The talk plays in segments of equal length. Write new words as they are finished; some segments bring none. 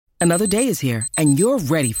Another day is here, and you're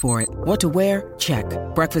ready for it. What to wear? Check.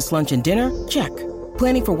 Breakfast, lunch, and dinner? Check.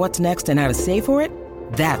 Planning for what's next and how to save for it?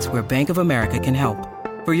 That's where Bank of America can help.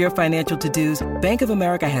 For your financial to-dos, Bank of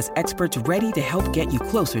America has experts ready to help get you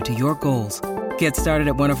closer to your goals. Get started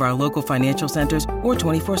at one of our local financial centers or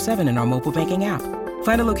 24/7 in our mobile banking app.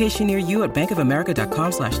 Find a location near you at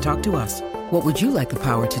bankofamerica.com/talktous. What would you like the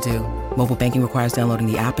power to do? Mobile banking requires downloading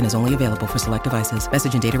the app and is only available for select devices.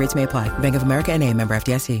 Message and data rates may apply. Bank of America N.A., member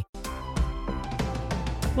FDIC.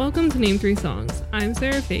 Welcome to Name 3 Songs. I'm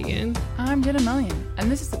Sarah Fagan. I'm Jenna Millian,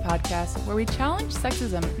 and this is the podcast where we challenge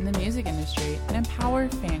sexism in the music industry and empower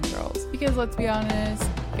fangirls. Because let's be honest,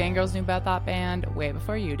 fangirls knew about that band way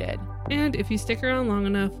before you did. And if you stick around long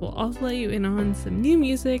enough, we'll also let you in on some new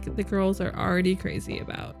music the girls are already crazy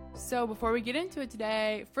about. So before we get into it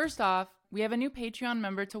today, first off, we have a new Patreon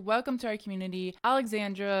member to welcome to our community,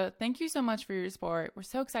 Alexandra. Thank you so much for your support. We're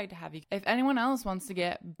so excited to have you. If anyone else wants to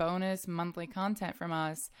get bonus monthly content from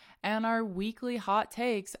us and our weekly hot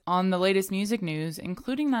takes on the latest music news,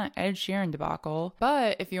 including that Ed Sheeran debacle.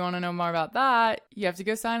 But if you want to know more about that, you have to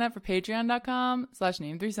go sign up for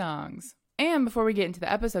patreon.com/name3songs. And before we get into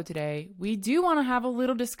the episode today, we do want to have a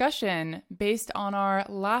little discussion based on our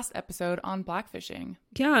last episode on blackfishing.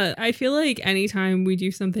 Yeah, I feel like anytime we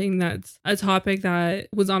do something that's a topic that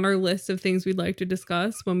was on our list of things we'd like to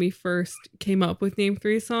discuss when we first came up with Name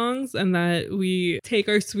 3 Songs and that we take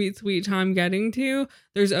our sweet, sweet time getting to,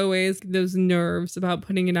 there's always those nerves about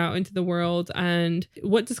putting it out into the world and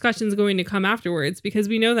what discussion's going to come afterwards, because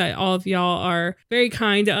we know that all of y'all are very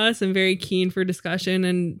kind to us and very keen for discussion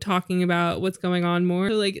and talking about what's going on more.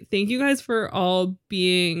 So thank you guys for all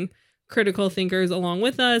being critical thinkers along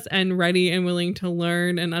with us and ready and willing to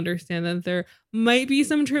learn and understand that there might be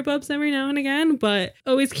some trip ups every now and again, but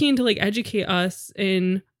always keen to educate us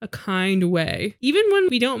in a kind way, even when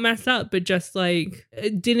we don't mess up, but just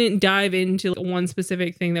didn't dive into one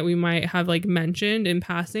specific thing that we might have mentioned in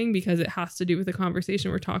passing because it has to do with the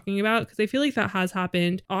conversation we're talking about. Because I feel like that has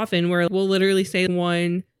happened often where we'll literally say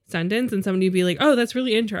one sentence and somebody will be like, oh, that's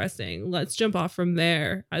really interesting, let's jump off from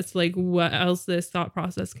there as what else this thought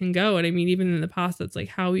process can go. And I mean, even in the past, that's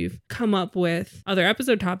how we've come up with other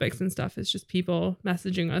episode topics and stuff. It's just people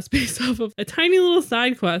messaging us based off of a tiny little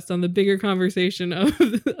side quest on the bigger conversation of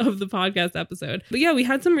the podcast episode. But yeah, we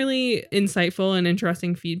had some really insightful and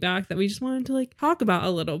interesting feedback that we just wanted to talk about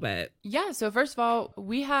a little bit. Yeah, so first of all,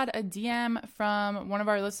 we had a DM from one of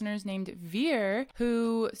our listeners named Veer,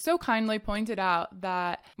 who so kindly pointed out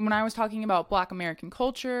that when I was talking about Black American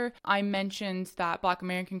culture, I mentioned that Black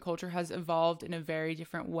American culture has evolved in a very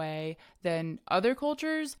different way than other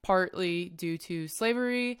cultures, partly due to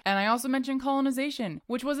slavery. And I also mentioned colonization,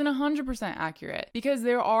 which wasn't 100% accurate because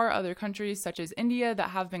there are other countries such as India that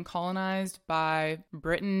have been colonized by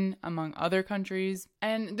Britain, among other countries.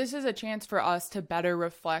 And this is a chance for us to better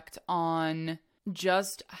reflect on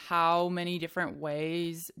just how many different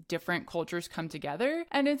ways different cultures come together,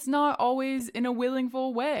 and it's not always in a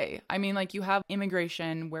willful way. I mean, you have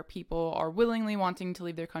immigration where people are willingly wanting to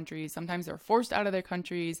leave their countries, sometimes they're forced out of their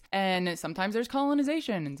countries, and sometimes there's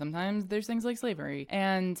colonization, and sometimes there's things like slavery,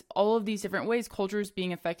 and all of these different ways cultures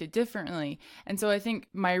being affected differently. And so I think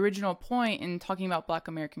my original point in talking about Black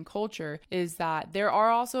American culture is that there are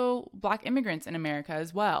also Black immigrants in America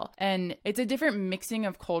as well, and it's a different mixing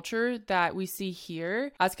of culture that we see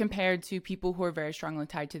here as compared to people who are very strongly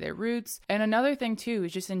tied to their roots. And another thing too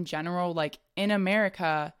is just in general, in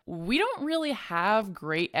America, we don't really have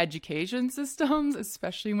great education systems,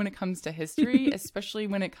 especially when it comes to history, especially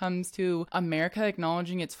when it comes to America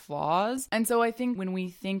acknowledging its flaws. And so I think when we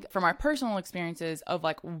think from our personal experiences of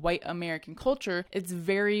white American culture, it's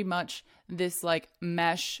very much this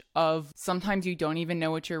mesh of sometimes you don't even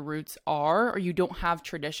know what your roots are, or you don't have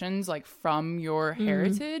traditions from your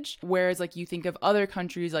heritage. Whereas you think of other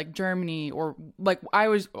countries like Germany, or I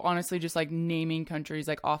was honestly just naming countries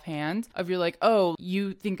offhand of you're oh,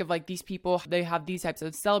 you think of these people, they have these types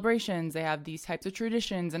of celebrations, they have these types of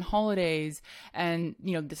traditions and holidays, and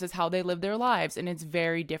this is how they live their lives. And it's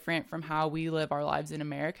very different from how we live our lives in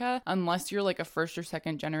America, unless you're a first or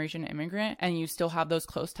second generation immigrant and you still have those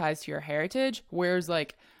close ties to your heritage. Whereas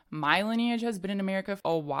my lineage has been in America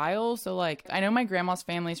for a while. So I know my grandma's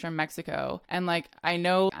family's from Mexico, and I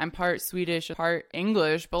know I'm part Swedish, part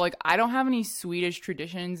English, but I don't have any Swedish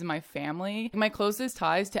traditions in my family. My closest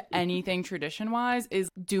ties to anything tradition wise is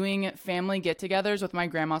doing family get-togethers with my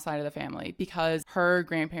grandma's side of the family because her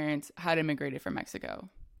grandparents had immigrated from Mexico.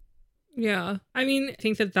 Yeah. I mean, I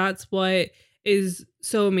think that that's what is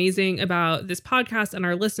so amazing about this podcast and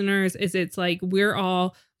our listeners is it's we're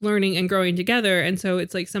all learning and growing together. And so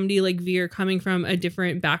it's like somebody like Veer coming from a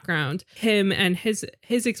different background, him and his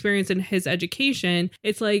experience and his education,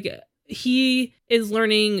 it's like he is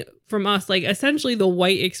learning from us, like essentially the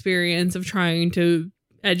white experience of trying to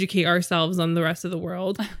educate ourselves on the rest of the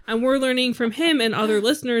world. And we're learning from him and other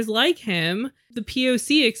listeners like him, the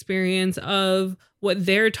POC experience of what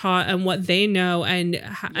they're taught and what they know and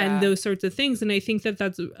those sorts of things. And I think that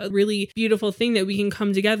that's a really beautiful thing that we can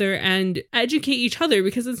come together and educate each other,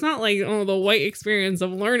 because it's not like, oh, the white experience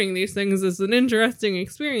of learning these things is an interesting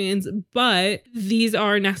experience, but these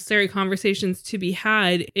are necessary conversations to be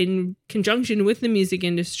had in conjunction with the music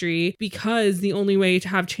industry, because the only way to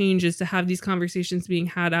have change is to have these conversations being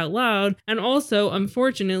had out loud. And also,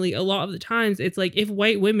 unfortunately, a lot of the times it's like if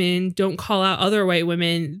white women don't call out other white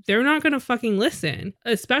women, they're not going to fucking listen.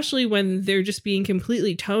 Especially when they're just being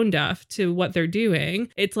completely tone deaf to what they're doing.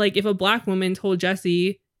 It's like if a Black woman told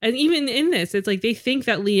Jessie, and even in this, it's like they think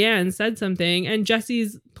that Leanne said something and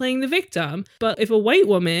Jessie's playing the victim. But if a white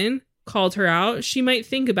woman called her out, she might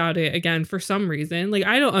think about it again for some reason. Like,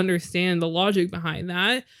 I don't understand the logic behind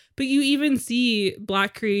that. But you even see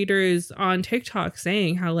Black creators on TikTok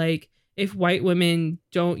saying how, like, if white women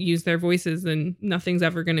don't use their voices, then nothing's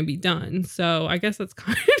ever going to be done. So I guess that's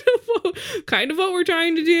kind of what we're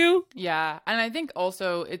trying to do. Yeah. And I think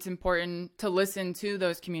also it's important to listen to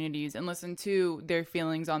those communities and listen to their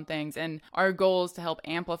feelings on things. And our goal is to help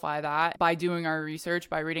amplify that by doing our research,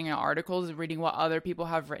 by reading our articles, reading what other people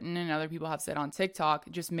have written and other people have said on TikTok,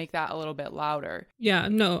 just make that a little bit louder. Yeah,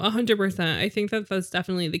 no, 100%. I think that that's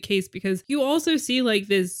definitely the case, because you also see like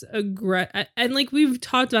this and like we've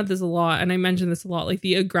talked about this a lot, and I mentioned this a lot, like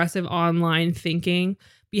the aggressive online thinking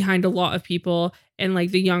behind a lot of people and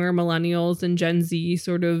like the younger millennials and Gen Z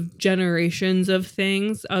sort of generations of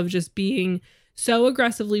things, of just being so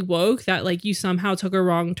aggressively woke that like you somehow took a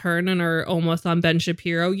wrong turn and are almost on Ben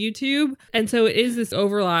Shapiro YouTube. And so it is this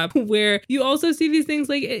overlap where you also see these things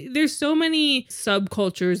like there's so many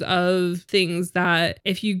subcultures of things that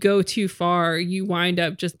if you go too far, you wind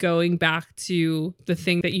up just going back to the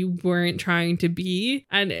thing that you weren't trying to be.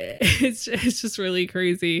 And it's just really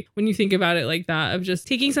crazy when you think about it like that, of just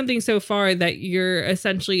taking something so far that you're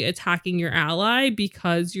essentially attacking your ally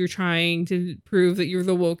because you're trying to prove that you're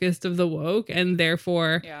the wokest of the woke, and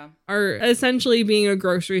therefore are essentially being a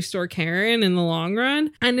grocery store Karen in the long run.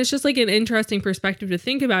 And it's just like an interesting perspective to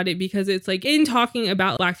think about it, because it's like in talking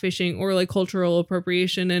about blackfishing or like cultural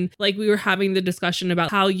appropriation, and like we were having the discussion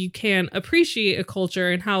about how you can appreciate a culture,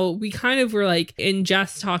 and how we kind of were like in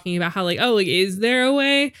jest talking about how like, oh, like is there a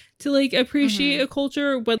way to like appreciate a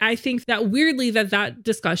culture? But I think that weirdly that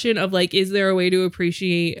discussion of like, is there a way to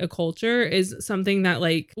appreciate a culture, is something that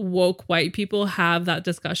like woke white people have that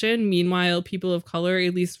discussion. Meanwhile, people of color,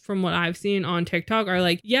 at least from what I've seen on TikTok, are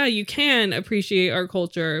like, yeah, you can appreciate our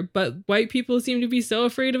culture, but white people seem to be so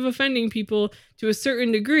afraid of offending people to a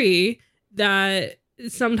certain degree that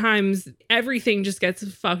sometimes everything just gets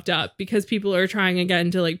fucked up because people are trying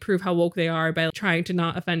again to like prove how woke they are by trying to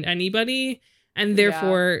not offend anybody. And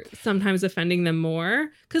therefore sometimes offending them more.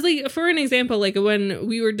 Because like, for an example, like when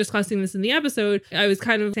we were discussing this in the episode, I was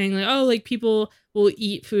kind of saying like, oh, like people will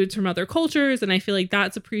eat foods from other cultures, and I feel like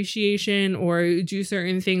that's appreciation, or do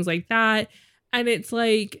certain things like that. And it's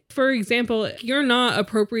like, for example, you're not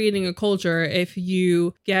appropriating a culture if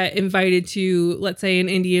you get invited to, let's say, an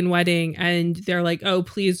Indian wedding and they're like, oh,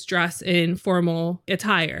 please dress in formal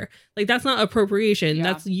attire. Like, that's not appropriation. Yeah.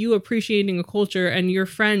 That's you appreciating a culture and your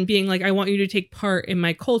friend being like, I want you to take part in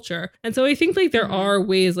my culture. And so I think like there are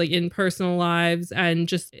ways like in personal lives and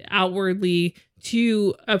just outwardly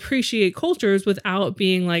to appreciate cultures without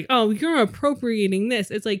being like, oh, you're appropriating this.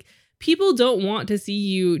 It's like people don't want to see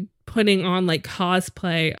you putting on like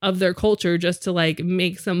cosplay of their culture just to like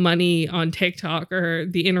make some money on TikTok or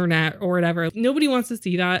the internet or whatever. Nobody wants to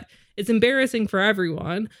see that. It's embarrassing for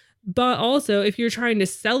everyone. But also, if you're trying to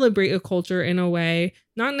celebrate a culture in a way,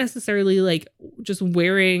 not necessarily like just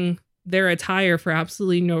wearing their attire for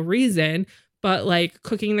absolutely no reason, but like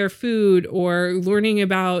cooking their food or learning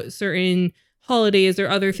about certain holidays or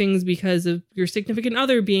other things because of your significant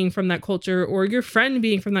other being from that culture or your friend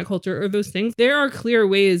being from that culture or those things, there are clear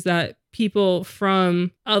ways that people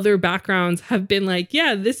from other backgrounds have been like,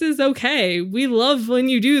 yeah, this is okay. We love when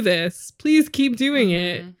you do this. Please keep doing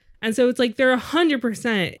it. And so it's like there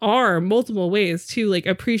 100% are multiple ways to like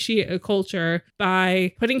appreciate a culture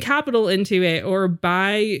by putting capital into it or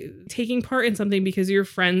by taking part in something because your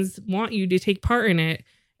friends want you to take part in it.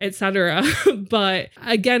 etc. But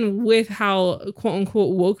again, with how quote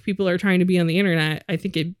unquote woke people are trying to be on the internet, I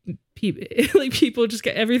think people just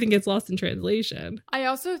get, everything gets lost in translation. I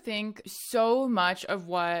also think so much of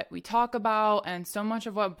what we talk about and so much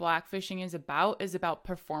of what blackfishing is about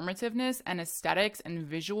performativeness and aesthetics and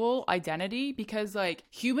visual identity, because like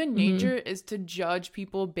human nature is to judge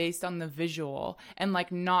people based on the visual and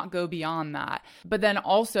like not go beyond that. But then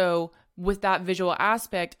also with that visual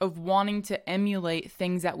aspect of wanting to emulate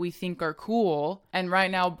things that we think are cool. And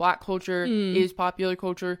right now, Black culture is popular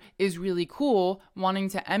culture, is really cool, wanting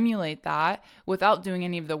to emulate that without doing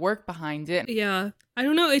any of the work behind it. Yeah. I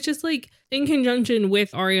don't know. It's just like in conjunction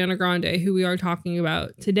with Ariana Grande, who we are talking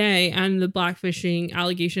about today, and the blackfishing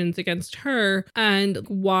allegations against her, and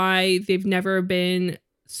why they've never been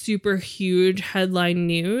super huge headline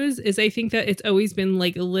news, is I think that it's always been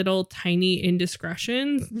like little tiny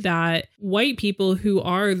indiscretions that white people, who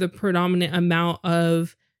are the predominant amount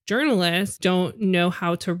of journalists, don't know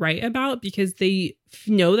how to write about, because they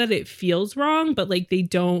know that it feels wrong, but like they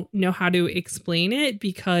don't know how to explain it,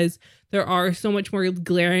 because there are so much more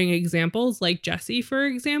glaring examples, like Jessie, for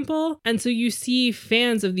example. And so you see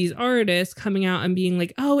fans of these artists coming out and being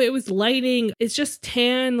like, oh, it was lighting, it's just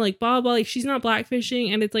tan, like blah, blah, like she's not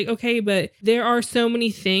blackfishing. And it's like, okay, but there are so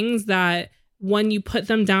many things that when you put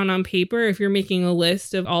them down on paper, if you're making a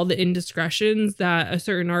list of all the indiscretions that a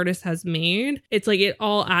certain artist has made, it's like it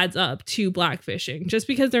all adds up to blackfishing, just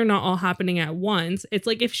because they're not all happening at once. It's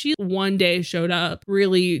like if she one day showed up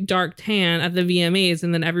really dark tan at the VMAs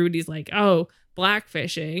and then everybody's like, oh,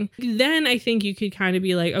 blackfishing, then I think you could kind of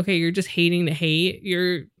be like, okay, you're just hating to hate.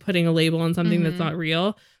 You're putting a label on something that's not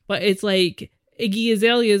real. But it's like Iggy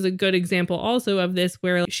Azalea is a good example also of this,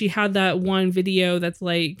 where she had that one video that's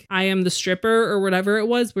like, I am the stripper or whatever it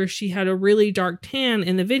was, where she had a really dark tan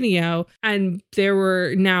in the video. And there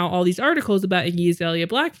were now all these articles about Iggy Azalea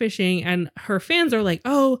blackfishing, and her fans are like,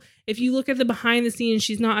 oh, if you look at the behind the scenes,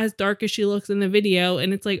 she's not as dark as she looks in the video.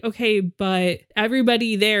 And it's like, okay, but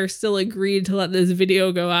everybody there still agreed to let this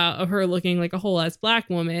video go out of her looking like a whole ass black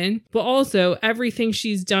woman. But also everything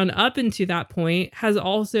she's done up into that point has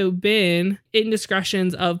also been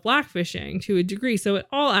indiscretions of blackfishing to a degree. So it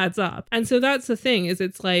all adds up. And so that's the thing, is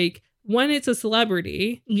it's like, when it's a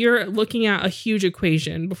celebrity, you're looking at a huge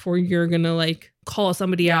equation before you're going to like call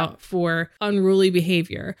somebody out for unruly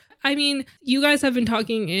behavior. I mean, you guys have been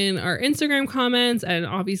talking in our Instagram comments and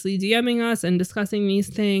obviously DMing us and discussing these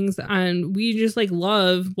things. And we just like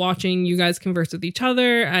love watching you guys converse with each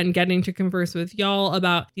other and getting to converse with y'all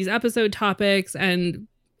about these episode topics. And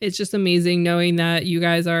it's just amazing knowing that you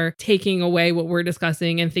guys are taking away what we're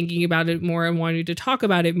discussing and thinking about it more and wanting to talk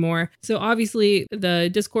about it more. So obviously the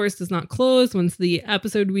discourse does not close once the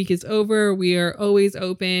episode week is over. We are always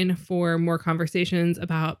open for more conversations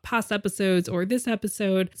about past episodes or this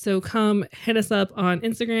episode. So come hit us up on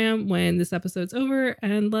Instagram when this episode's over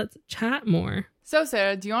and let's chat more. So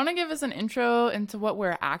Sarah, do you want to give us an intro into what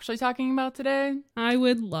we're actually talking about today? I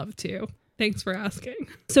would love to. Thanks for asking.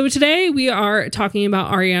 So today we are talking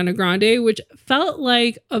about Ariana Grande, which felt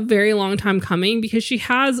like a very long time coming, because she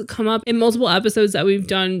has come up in multiple episodes that we've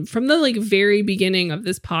done from the like very beginning of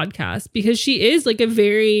this podcast, because she is like a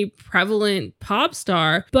very prevalent pop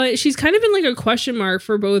star, but she's kind of been like a question mark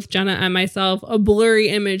for both Jenna and myself, a blurry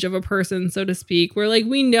image of a person, so to speak, where like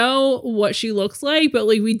we know what she looks like, but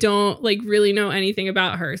like we don't like really know anything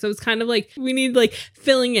about her. So it's kind of like we need like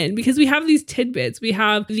filling in, because we have these tidbits, we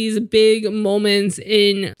have these big moments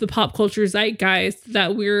in the pop culture zeitgeist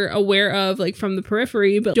that we're aware of like from the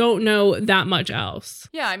periphery, but don't know that much else.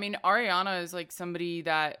 Yeah, I mean, Ariana is like somebody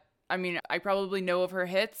that, I mean, I probably know of her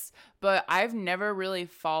hits, but I've never really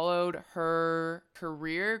followed her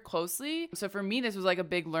career closely. So for me, this was like a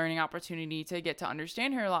big learning opportunity to get to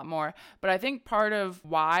understand her a lot more. But I think part of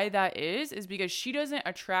why that is because she doesn't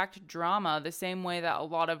attract drama the same way that a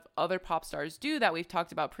lot of other pop stars do that we've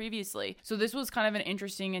talked about previously. So this was kind of an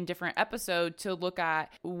interesting and different episode to look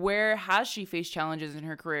at where has she faced challenges in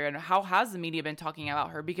her career and how has the media been talking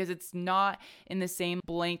about her, because it's not in the same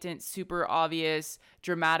blatant, super obvious,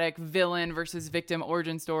 dramatic villain versus victim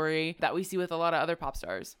origin story that we see with a lot of other pop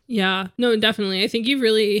stars. Yeah, no, definitely. I think you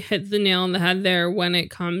really hit the nail on the head there when it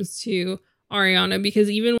comes to Ariana, because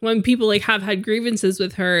even when people like have had grievances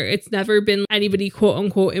with her, it's never been anybody quote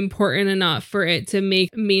unquote important enough for it to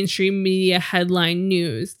make mainstream media headline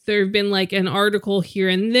news. There have been like an article here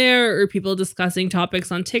and there or people discussing topics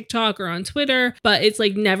on TikTok or on Twitter, but it's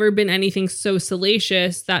like never been anything so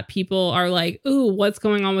salacious that people are like, ooh, what's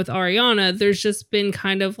going on with Ariana? There's just been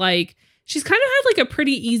kind of like, she's kind of had like a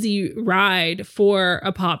pretty easy ride for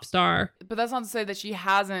a pop star. But that's not to say that she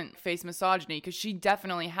hasn't faced misogyny, because she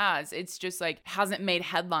definitely has. It's just like hasn't made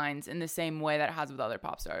headlines in the same way that it has with other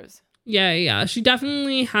pop stars. Yeah. She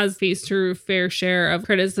definitely has faced her fair share of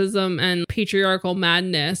criticism and patriarchal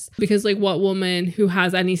madness, because like what woman who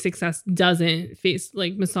has any success doesn't face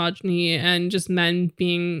like misogyny and just men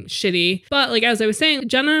being shitty. But like, as I was saying,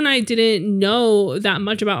 Jenna and I didn't know that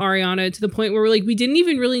much about Ariana, to the point where we didn't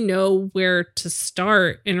even really know where to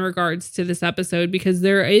start in regards to this episode, because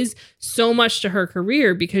there is so much to her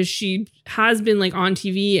career, because she has been like on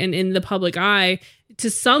TV and in the public eye to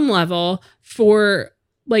some level for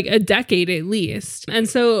like a decade at least. And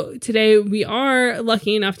so today we are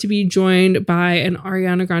lucky enough to be joined by an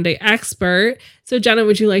Ariana Grande expert. So Jenna,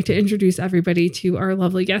 would you like to introduce everybody to our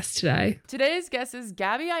lovely guest today? Today's guest is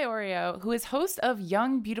Gabby Iorio, who is host of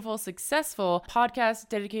Young, Beautiful, Successful, podcast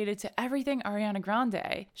dedicated to everything Ariana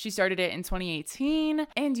Grande. She started it in 2018,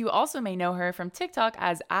 and you also may know her from TikTok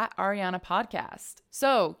as @ArianaPodcast.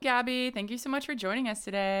 So, Gabby, thank you so much for joining us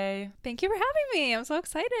today. Thank you for having me. I'm so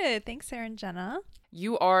excited. Thanks, Sarah and Jenna.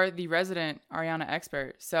 You are the resident Ariana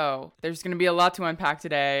expert, so there's going to be a lot to unpack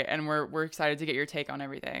today, and we're excited to get your take on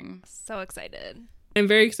everything. So excited. I'm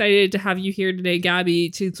very excited to have you here today, Gabby,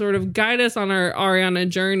 to sort of guide us on our Ariana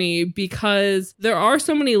journey, because there are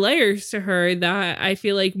so many layers to her that I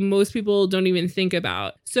feel like most people don't even think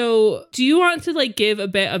about. So do you want to like give a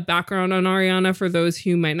bit of background on Ariana for those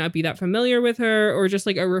who might not be that familiar with her, or just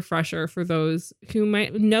like a refresher for those who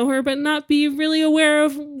might know her but not be really aware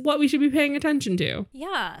of what we should be paying attention to?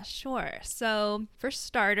 Yeah, sure. So for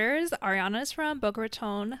starters, Ariana is from Boca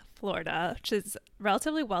Raton, Florida, which is a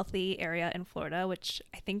relatively wealthy area in Florida, which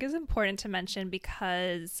I think is important to mention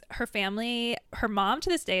because her family, her mom to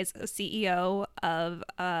this day is a CEO of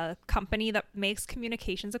a company that makes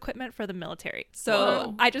communications equipment for the military. So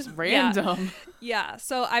Whoa. I just Random. Yeah.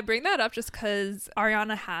 So I bring that up just because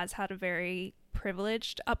Ariana has had a very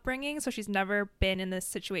privileged upbringing, so she's never been in this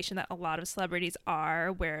situation that a lot of celebrities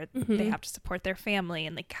are, where they have to support their family,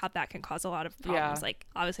 and like how that can cause a lot of problems, like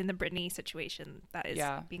obviously in the Britney situation that is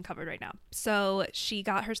being covered right now. So she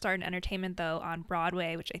got her start in entertainment though on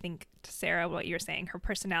Broadway, which I think, to Sarah, what you're saying, her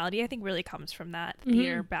personality I think really comes from that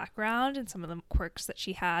theater background and some of the quirks that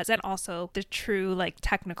she has, and also the true like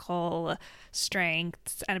technical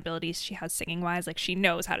strengths and abilities she has singing wise. Like she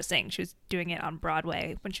knows how to sing. She was doing it on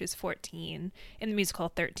Broadway when she was 14 in the musical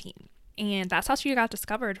 13. And that's how she got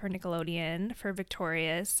discovered for Nickelodeon, for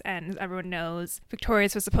Victorious. And as everyone knows,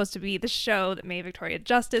 Victorious was supposed to be the show that made Victoria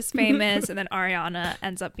Justice famous. And then Ariana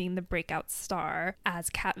ends up being the breakout star as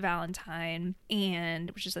Cat Valentine,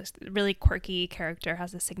 and which is a really quirky character,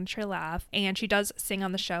 has a signature laugh. And she does sing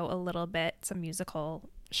on the show a little bit, some musical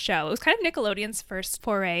show. It was kind of Nickelodeon's first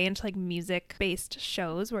foray into like music-based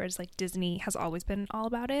shows, whereas like Disney has always been all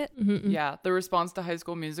about it. Yeah, the response to High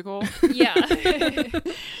School Musical. Yeah.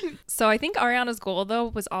 So I think Ariana's goal though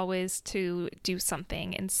was always to do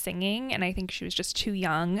something in singing, and I think she was just too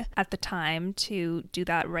young at the time to do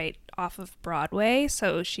that right off of Broadway.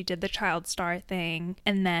 So she did the child star thing,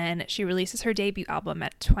 and then she releases her debut album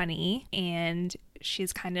at 20, and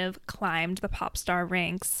she's kind of climbed the pop star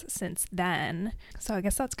ranks since then. So I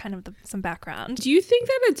guess that's kind of some background. Do you think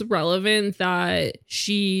that it's relevant that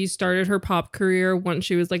she started her pop career once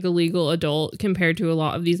she was like a legal adult, compared to a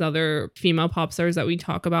lot of these other female pop stars that we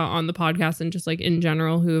talk about on the podcast and just like in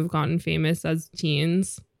general who have gotten famous as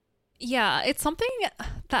teens? Yeah, it's something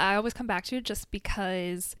that I always come back to just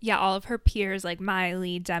because, all of her peers like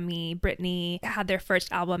Miley, Demi, Britney had their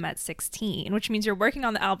first album at 16, which means you're working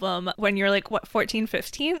on the album when you're like, 14,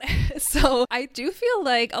 15? So I do feel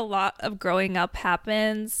like a lot of growing up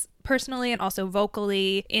happens personally and also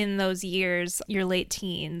vocally in those years, your late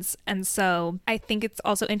teens. And so I think it's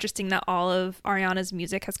also interesting that all of Ariana's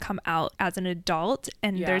music has come out as an adult,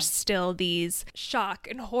 and there's still these shock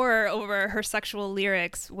and horror over her sexual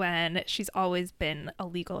lyrics when she's always been a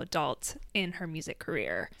legal adult in her music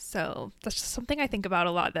career. So that's just something I think about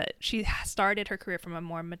a lot, that she started her career from a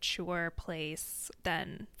more mature place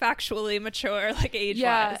than factually mature, like age-wise.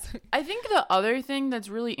 Yeah, I think the other thing that's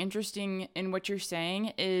really interesting in what you're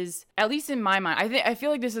saying is, at least in my mind, I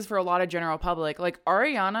feel like this is for a lot of general public, like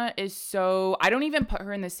Ariana is so, I don't even put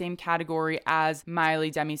her in the same category as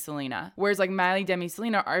Miley, Demi, Selena, whereas like Miley, Demi,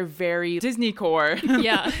 Selena are very Disney core.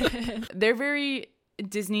 Yeah. They're very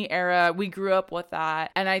Disney era. We grew up with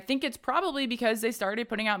that. And I think it's probably because they started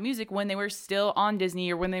putting out music when they were still on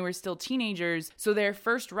Disney or when they were still teenagers. So their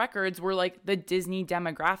first records were like the Disney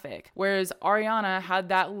demographic. Whereas Ariana had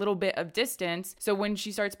that little bit of distance. So when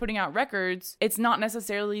she starts putting out records, it's not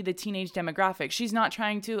necessarily the teenage demographic. She's not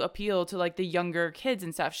trying to appeal to like the younger kids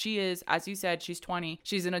and stuff. She is, as you said, she's 20.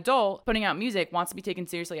 She's an adult putting out music, wants to be taken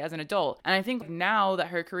seriously as an adult. And I think now that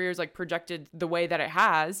her career is like projected the way that it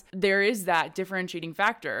has, there is that differentiating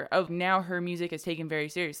factor of now her music is taken very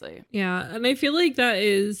seriously. Yeah. And I feel like that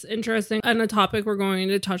is interesting. And a topic we're going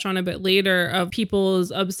to touch on a bit later of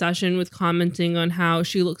people's obsession with commenting on how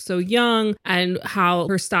she looks so young and how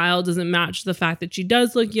her style doesn't match the fact that she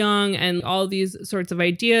does look young and all these sorts of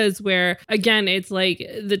ideas where, again, it's like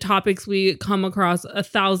the topics we come across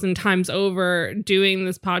 1,000 times over doing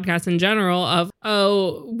this podcast in general of,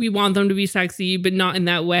 oh, we want them to be sexy, but not in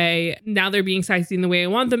that way. Now they're being sexy in the way I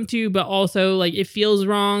want them to, but also like it feels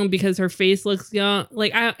wrong because her face looks young.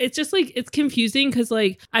 Like it's just like, it's confusing because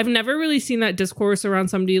like I've never really seen that discourse around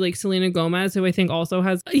somebody like Selena Gomez, who I think also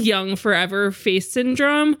has a young forever face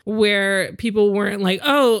syndrome, where people weren't like,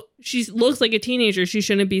 oh, she looks like a teenager, she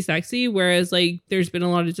shouldn't be sexy. Whereas like there's been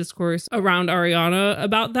a lot of discourse around Ariana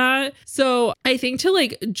about that. So I think to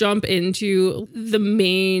like jump into the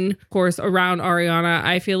main course around Ariana,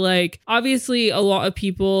 I feel like obviously a lot of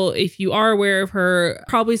people, if you are aware of her,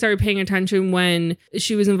 probably started paying attention when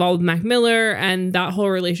she was involved with Mac Miller and that whole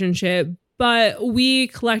relationship. But we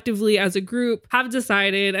collectively as a group have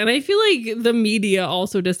decided, and I feel like the media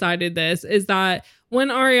also decided this, is that when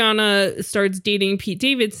Ariana starts dating Pete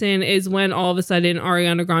Davidson is when all of a sudden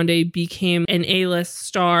Ariana Grande became an A-list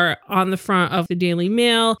star on the front of the Daily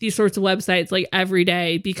Mail, these sorts of websites like every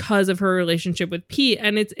day because of her relationship with Pete.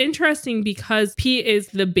 And it's interesting because Pete is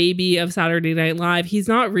the baby of Saturday Night Live. He's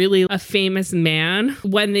not really a famous man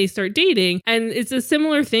when they start dating. And it's a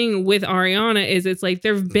similar thing with Ariana is it's like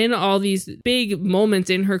there've been all these big moments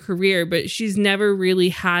in her career, but she's never really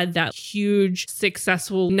had that huge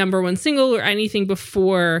successful #1 single or anything before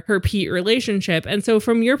her Pete relationship. And so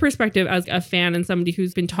from your perspective as a fan and somebody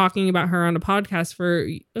who's been talking about her on a podcast for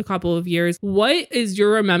a couple of years, what is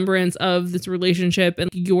your remembrance of this relationship and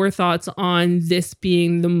your thoughts on this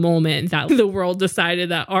being the moment that the world decided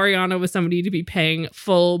that Ariana was somebody to be paying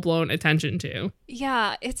full-blown attention to?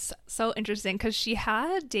 Yeah, it's so interesting because she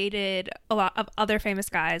had dated a lot of other famous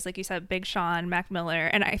guys, like you said, Big Sean, Mac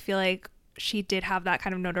Miller, and I feel like she did have that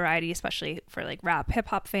kind of notoriety, especially for like rap hip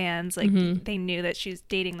hop fans. Like they knew that she's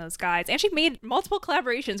dating those guys, and she made multiple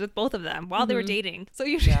collaborations with both of them while they were dating. So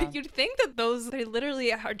you'd think that they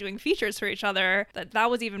literally are doing features for each other, that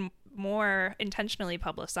was even more intentionally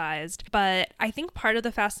publicized. But I think part of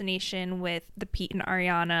the fascination with the Pete and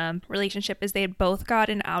Ariana relationship is they had both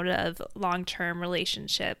gotten out of long-term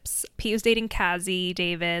relationships. Pete was dating Cassie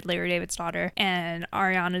David, Larry David's daughter, and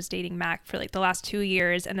Ariana's dating Mac for like the last 2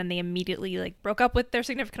 years, and then they immediately like broke up with their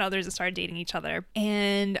significant others and started dating each other.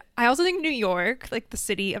 And I also think New York, like the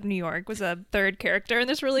city of New York, was a third character in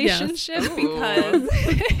this relationship. Yes. Because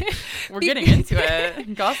we're getting into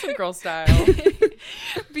it, Gossip Girl style.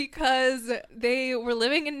 Because they were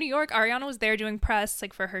living in New York. Ariana was there doing press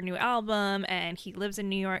like for her new album, and he lives in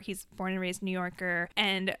New York. He's born and raised New Yorker,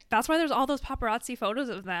 and that's why there's all those paparazzi photos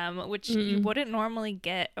of them, which you wouldn't normally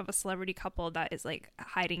get of a celebrity couple that is like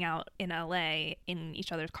hiding out in LA in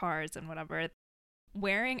each other's cars and whatever,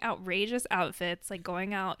 wearing outrageous outfits, like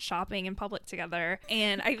going out shopping in public together.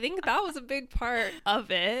 And I think that was a big part of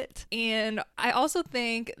it. And I also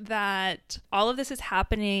think that all of this is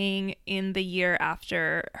happening in the year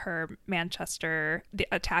after her Manchester, the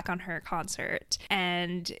attack on her concert,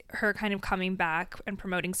 and her kind of coming back and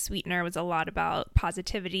promoting Sweetener was a lot about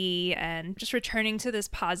positivity and just returning to this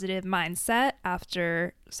positive mindset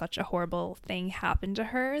after such a horrible thing happened to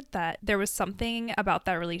her, that there was something about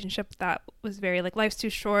that relationship that was very like, life's too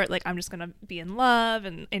short, like I'm just gonna be in love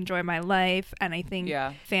and enjoy my life. And I think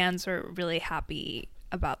fans were really happy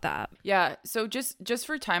about that. Yeah, so just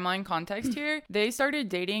for timeline context here, they started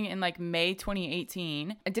dating in like May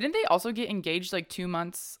 2018. And didn't they also get engaged like 2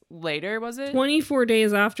 months later, was it? 24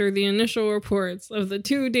 days after the initial reports of the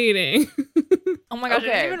two dating. Oh my gosh, I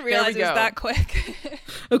didn't even realize it was that quick.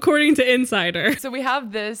 According to Insider. So we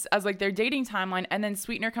have this as like their dating timeline, and then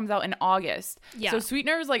Sweetener comes out in August. Yeah. So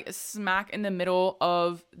Sweetener is like smack in the middle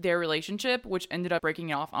of their relationship, which ended up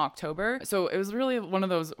breaking off in October. So it was really one of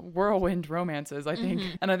those whirlwind romances, I think.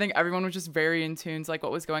 And I think everyone was just very in tune to like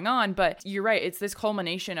what was going on. But you're right, it's this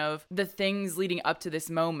culmination of the things leading up to this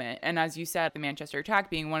moment. And as you said, the Manchester attack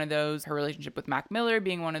being one of those, her relationship with Mac Miller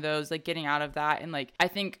being one of those, like getting out of that. And like, I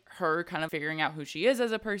think her kind of figuring out who she is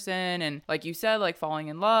as a person, and like you said, like falling falling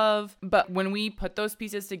in love. But when we put those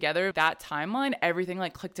pieces together, that timeline, everything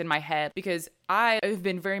like clicked in my head, because I have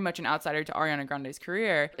been very much an outsider to Ariana Grande's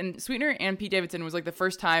career. And Sweetener and Pete Davidson was like the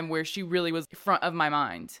first time where she really was front of my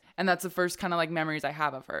mind. And that's the first kind of like memories I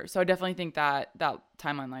have of her. So I definitely think that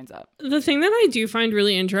timeline lines up. The thing that I do find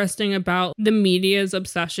really interesting about the media's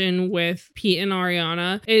obsession with Pete and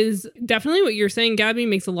Ariana is definitely what you're saying, Gabby,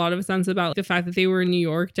 makes a lot of sense about the fact that they were in New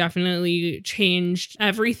York. Definitely changed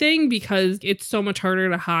everything because it's so much harder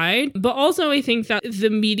to hide. But also I think that the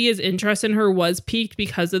media's interest in her was piqued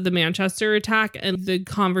because of the Manchester attack and the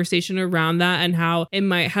conversation around that, and how it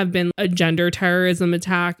might have been a gender terrorism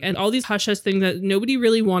attack and all these hush-hush things that nobody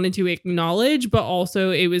really wanted to acknowledge, but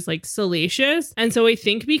also it was like salacious. And so I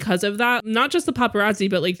think because of that, not just the paparazzi,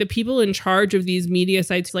 but like the people in charge of these media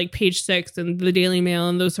sites like Page Six and the Daily Mail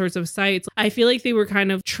and those sorts of sites, I feel like they were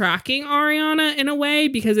kind of tracking Ariana in a way,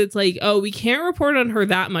 because it's like, oh, we can't report on her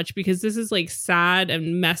that much because this is like sad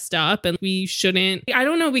and messed up and we shouldn't. I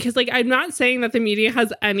don't know, because like I'm not saying that the media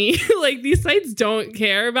has any like these sites don't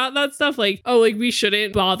care about that stuff, like, oh, like we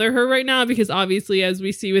shouldn't bother her right now, because obviously as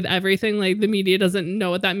we see with everything, like the media doesn't know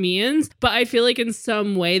what that means. But I feel like in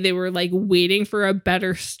some way they were like waiting for a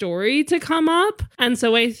better story to come up. And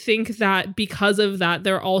so I think that because of that,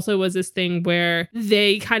 there also was this thing where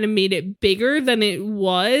they kind of made it bigger than it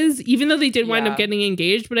was, even though they did wind up getting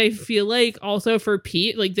engaged. But I feel like also for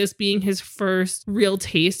Pete, like this being his first real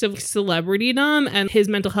taste of celebritydom and his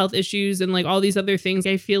mental health issues and like all these other things,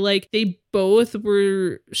 I feel like they both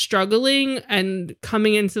were struggling and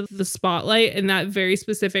coming into the spotlight in that very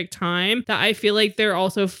specific time, that I feel like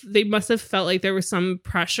they must have felt like there was some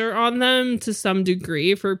pressure on them to some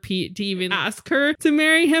degree for Pete to even ask her to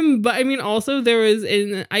marry him. But I mean, also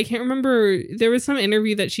I can't remember, there was some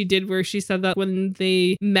interview that she did where she said that when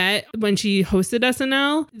they met, when she hosted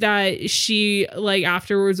SNL, that she like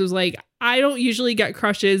afterwards was like, I don't usually get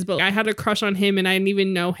crushes, but I had a crush on him and I didn't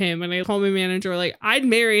even know him. And I told my manager, like, I'd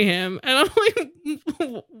marry him. And I'm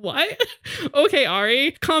like, what? Okay,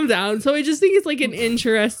 Ari, calm down. So I just think it's like an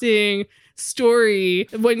interesting story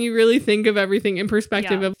when you really think of everything in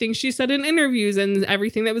perspective of things she said in interviews and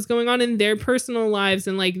everything that was going on in their personal lives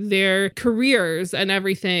and like their careers and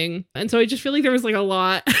everything. And so I just feel like there was like a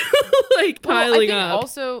lot like piling up.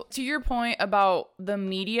 Also, to your point about the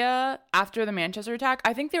media after the Manchester attack,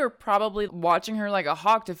 I think they were probably watching her like a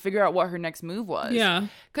hawk to figure out what her next move was. Yeah.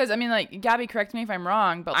 Because I mean, like, Gabby, correct me if I'm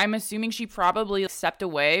wrong, but I'm assuming she probably stepped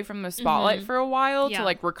away from the spotlight for a while to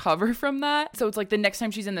like recover from that. So it's like the next time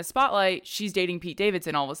she's in the spotlight, she's dating Pete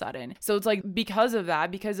Davidson all of a sudden. So it's like because of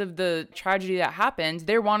that, because of the tragedy that happened,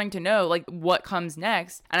 they're wanting to know like what comes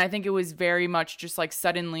next. And I think it was very much just like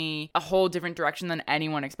suddenly a whole different direction than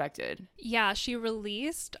anyone expected. Yeah, she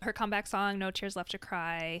released her comeback song No Tears Left to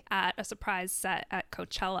Cry at a surprise set at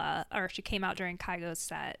Coachella, or she came out during Kygo's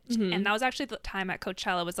set. And that was actually the time at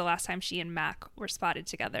Coachella was the last time she and Mac were spotted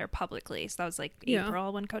together publicly. So that was like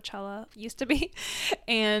April when Coachella used to be.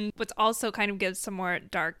 And what's also kind of gives some more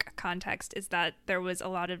dark context is that there was a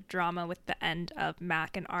lot of drama with the end of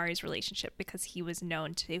Mac and Ari's relationship because he was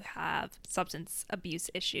known to have substance abuse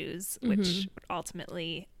issues, which would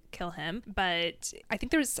ultimately kill him. But I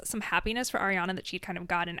think there was some happiness for Ariana that she'd kind of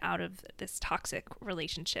gotten out of this toxic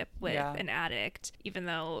relationship with an addict, even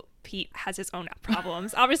though Pete has his own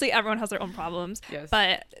problems. Obviously, everyone has their own problems. Yes.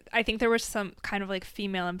 But I think there was some kind of like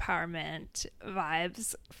female empowerment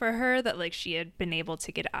vibes for her that like she had been able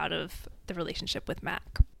to get out of the relationship with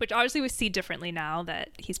Mac, which obviously we see differently now that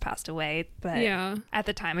he's passed away. But at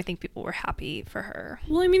the time, I think people were happy for her.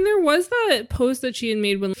 Well, I mean, there was that post that she had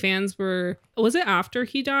made when fans was it after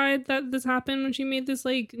he died that this happened, when she made this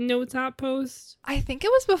like notes app post? I think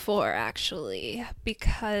it was before, actually,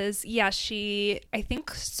 because I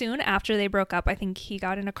think soon after they broke up, I think he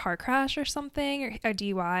got in a car crash or something, or a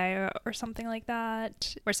DUI or something like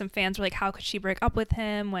that, where some fans were like, how could she break up with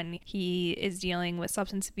him when he is dealing with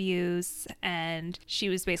substance abuse? And she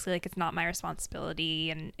was basically like, it's not my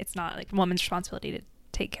responsibility, and it's not like a woman's responsibility to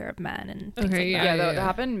take care of men and things like that. That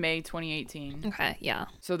happened May 2018. Okay, yeah.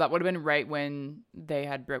 So that would have been right when they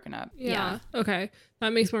had broken up. Yeah. Okay.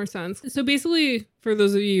 That makes more sense. So basically, for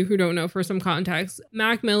those of you who don't know, for some context,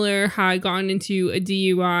 Mac Miller had gone into a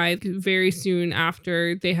DUI very soon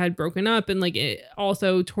after they had broken up, and like it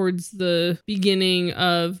also towards the beginning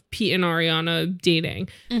of Pete and Ariana dating.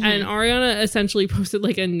 And Ariana essentially posted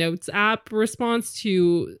like a notes app response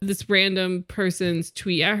to this random person's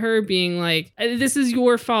tweet at her being like, this is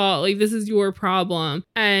your fault, like this is your problem.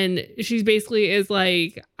 And she's basically is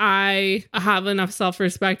like, I have enough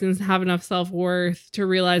self-respect and have enough self-worth to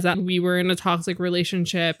realize that we were in a toxic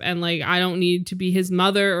relationship, and like I don't need to be his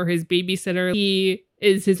mother or his babysitter. He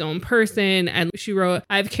is his own person. And she wrote,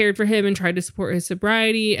 I've cared for him and tried to support his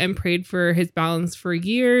sobriety and prayed for his balance for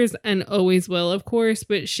years and always will, of course.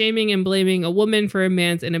 But shaming and blaming a woman for a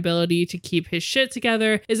man's inability to keep his shit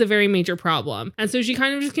together is a very major problem. And so she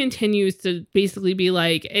kind of just continues to basically be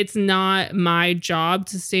like, it's not my job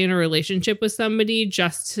to stay in a relationship with somebody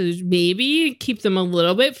just to maybe keep them a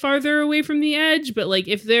little bit farther away from the edge. But like,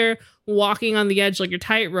 if they're walking on the edge like a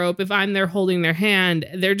tightrope, if I'm there holding their hand,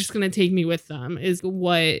 they're just going to take me with them, is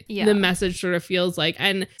what the message sort of feels like.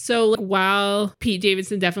 And so like, while Pete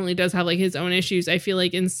Davidson definitely does have like his own issues, I feel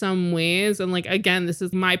like in some ways, and like, again, this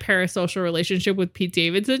is my parasocial relationship with Pete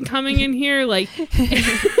Davidson coming in here, like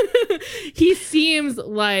he seems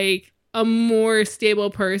like a more stable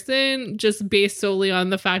person just based solely on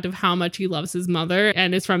the fact of how much he loves his mother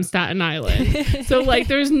and is from Staten Island. So like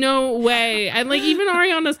there's no way. And like even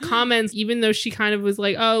Ariana's comments, even though she kind of was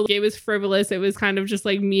like, oh, it was frivolous, it was kind of just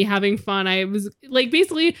like me having fun. I was like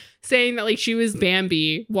basically saying that like she was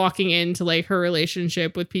Bambi walking into like her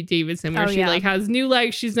relationship with Pete Davidson, where she like has new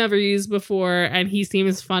legs she's never used before and he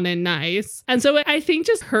seems fun and nice. And so I think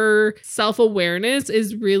just her self-awareness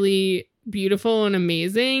is really beautiful and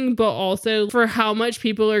amazing, but also for how much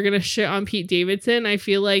people are gonna shit on Pete Davidson, I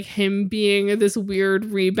feel like him being this weird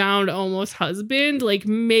rebound almost husband like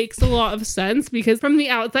makes a lot of sense, because from the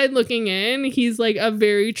outside looking in, he's like a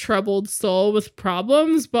very troubled soul with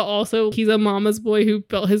problems, but also he's a mama's boy who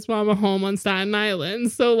built his mom a home on Staten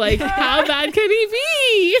Island. So like how bad can he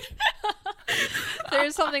be?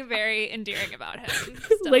 There's something very endearing about him.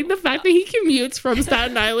 Still. Like the fact that he commutes from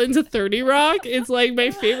Staten Island to 30 Rock is like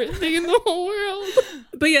my favorite thing in the whole world.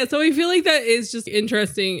 But yeah, so I feel like that is just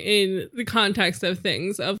interesting in the context of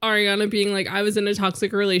things, of Ariana being like, I was in a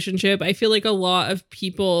toxic relationship. I feel like a lot of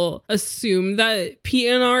people assume that Pete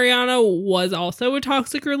and Ariana was also a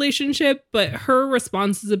toxic relationship, but her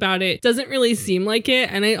responses about it doesn't really seem like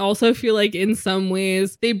it. And I also feel like in some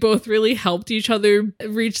ways they both really helped each other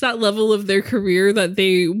reach that level of their career that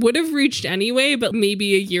they would have reached anyway, but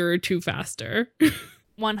maybe a year or two faster.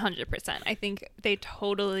 100%. I think they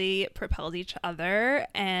totally propelled each other.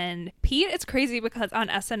 And Pete, it's crazy because on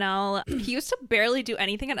SNL, he used to barely do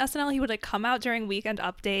anything on SNL. He would like come out during Weekend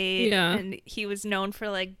Update, and he was known for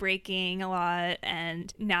like breaking a lot.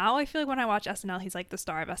 And now I feel like when I watch SNL, he's like the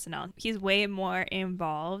star of SNL. He's way more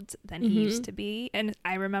involved than he used to be. And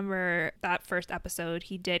I remember that first episode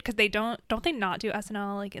he did, because don't they not do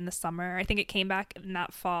SNL like in the summer? I think it came back in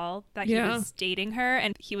that fall that he was dating her,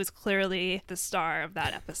 and he was clearly the star of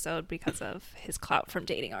that episode because of his clout from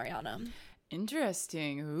dating Ariana.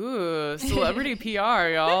 Interesting. Ooh, celebrity PR,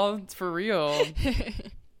 y'all. It's for real.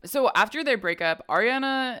 So after their breakup,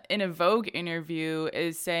 Ariana, in a Vogue interview,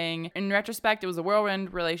 is saying, in retrospect, it was a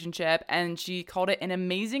whirlwind relationship, and she called it an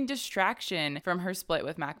amazing distraction from her split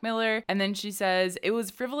with Mac Miller. And then she says, it was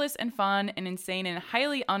frivolous and fun and insane and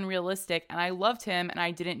highly unrealistic, and I loved him and I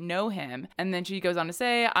didn't know him. And then she goes on to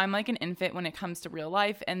say, I'm like an infant when it comes to real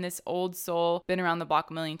life and this old soul, been around the block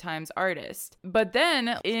a million times artist. But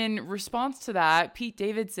then, in response to that, Pete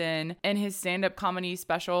Davidson, in his stand-up comedy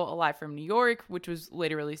special, Alive from New York, which was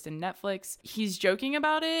later released in Netflix, he's joking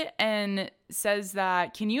about it and says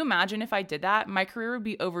that, can you imagine if I did that? My career would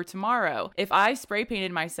be over tomorrow. If I spray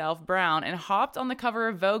painted myself brown and hopped on the cover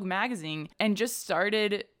of Vogue magazine and just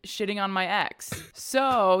started shitting on my ex.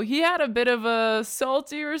 So he had a bit of a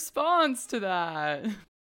salty response to that.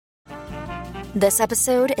 This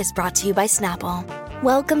episode is brought to you by Snapple.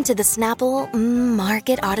 Welcome to the Snapple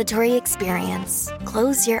Market Auditory Experience.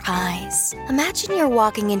 Close your eyes. Imagine you're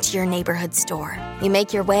walking into your neighborhood store. You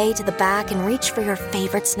make your way to the back and reach for your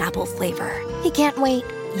favorite Snapple flavor. You can't wait.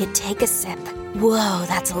 You take a sip. Whoa,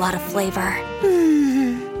 that's a lot of flavor.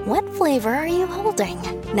 What flavor are you holding?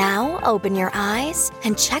 Now open your eyes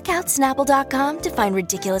and check out Snapple.com to find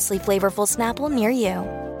ridiculously flavorful Snapple near you.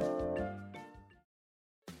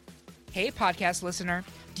 Hey, podcast listener.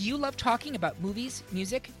 Do you love talking about movies,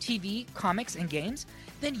 music, TV, comics, and games?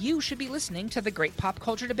 Then you should be listening to The Great Pop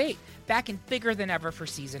Culture Debate, back and bigger than ever for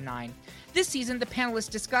Season 9. This season, the panelists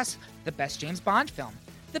discuss the best James Bond film,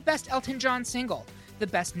 the best Elton John single, the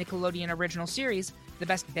best Nickelodeon original series, the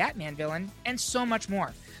best Batman villain, and so much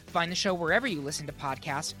more. Find the show wherever you listen to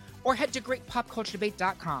podcasts, or head to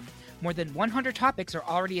greatpopculturedebate.com. More than 100 topics are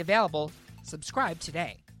already available. Subscribe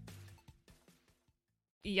today.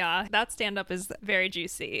 Yeah, that stand-up is very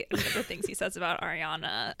juicy. The things he says about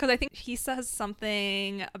Ariana, because I think he says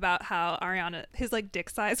something about how Ariana, his like dick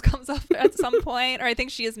size comes up at some point, or I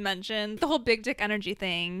think she has mentioned the whole big dick energy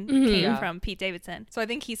thing came from Pete Davidson. So I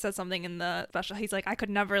think he says something in the special. He's like, I could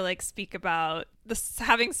never like speak about this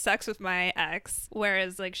having sex with my ex,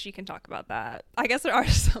 whereas like she can talk about that. I guess there are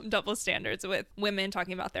some double standards with women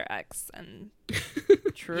talking about their ex, and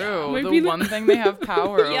true. Yeah. The one thing they have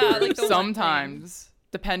power over, like sometimes.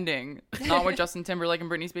 Depending. Not with Justin Timberlake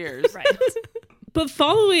and Britney Spears. Right. But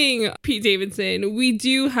following Pete Davidson, we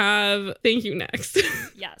do have Thank You Next.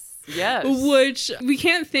 Yes. Which we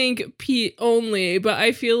can't thank Pete only, but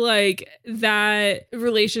I feel like that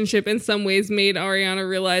relationship in some ways made Ariana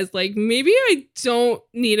realize, like, maybe I don't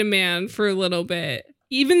need a man for a little bit.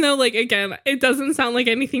 Even though, like, again, it doesn't sound like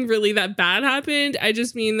anything really that bad happened. I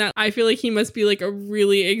just mean that I feel like he must be like a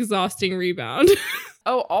really exhausting rebound.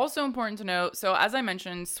 Oh, also important to note, so as I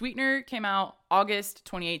mentioned, Sweetener came out August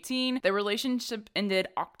 2018. Their relationship ended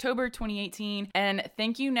October 2018, and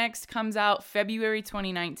Thank You Next comes out February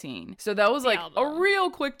 2019. So that was like a real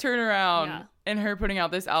quick turnaround in her putting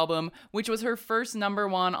out this album, which was her first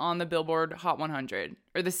 #1 on the Billboard Hot 100.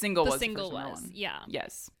 Or the single was.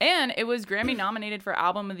 Yes. And it was Grammy nominated for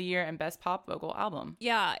Album of the Year and Best Pop Vocal Album.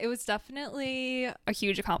 Yeah, it was definitely a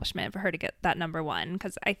huge accomplishment for her to get that #1,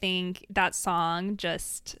 because I think that song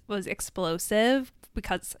just was explosive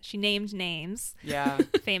because she named names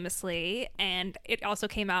famously, and it also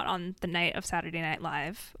came out on the night of Saturday Night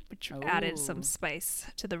Live, which added some spice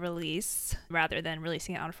to the release rather than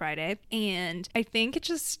releasing it on Friday. And I think it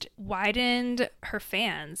just widened her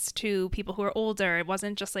fans to people who are older. It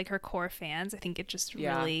wasn't just like her core fans. I think it just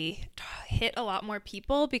really hit a lot more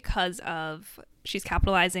people because of she's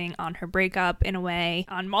capitalizing on her breakup in a way,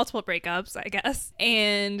 on multiple breakups, I guess.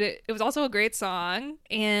 And it was also a great song,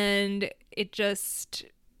 and it just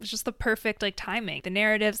was just the perfect like timing. The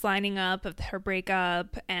narratives lining up of her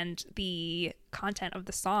breakup and the content of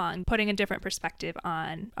the song, putting a different perspective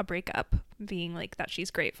on a breakup, being like that she's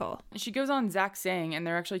grateful. She goes on Zach Sang, and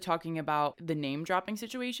they're actually talking about the name dropping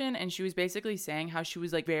situation, and she was basically saying how she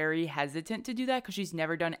was like very hesitant to do that because she's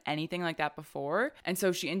never done anything like that before. And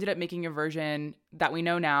so she ended up making a version that we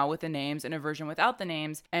know now with the names and a version without the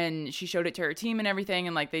names, and she showed it to her team and everything,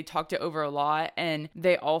 and like they talked it over a lot, and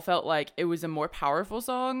they all felt like it was a more powerful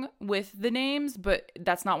song with the names, but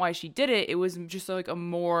that's not why she did it. It was just like a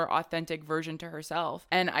more authentic version to herself.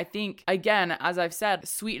 And I think, again, as I've said,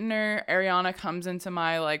 Sweetener, Ariana comes into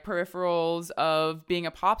my like peripherals of being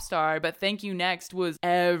a pop star, but Thank You Next was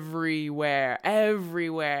everywhere.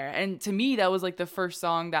 And to me, that was like the first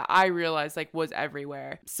song that I realized like was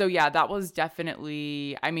everywhere. So yeah, that was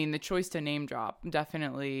definitely, I mean, the choice to name drop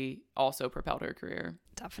definitely also propelled her career.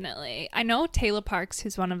 Definitely. I know Taylor Parks,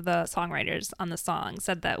 who's one of the songwriters on the song,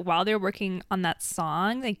 said that while they were working on that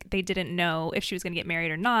song, like they didn't know if she was going to get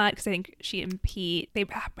married or not, because I think she and Pete, they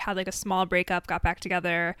had like a small breakup, got back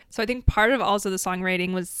together. So I think part of also the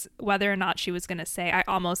songwriting was whether or not she was going to say I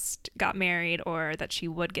almost got married or that she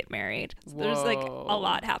would get married. So there's like a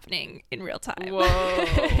lot happening in real time.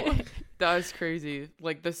 Whoa. That's crazy.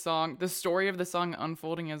 Like the story of the song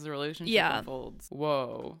unfolding as the relationship unfolds.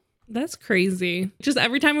 Whoa. That's crazy. Just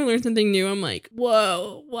every time I learn something new, I'm like,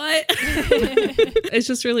 whoa, what? It's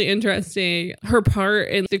just really interesting, her part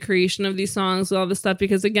in the creation of these songs, all this stuff,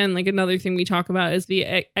 because again, like another thing we talk about is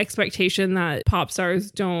the expectation that pop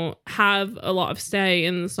stars don't have a lot of say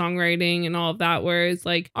in the songwriting and all of that, whereas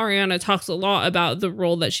like Ariana talks a lot about the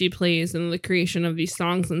role that she plays in the creation of these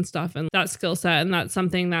songs and stuff, and that skill set, and that's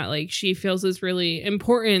something that like she feels is really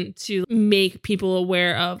important to make people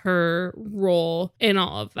aware of her role in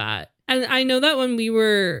all of that. And I know that when we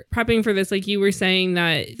were prepping for this, like you were saying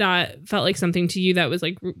that felt like something to you that was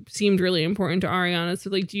like seemed really important to Ariana. So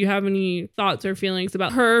like, do you have any thoughts or feelings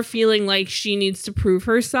about her feeling like she needs to prove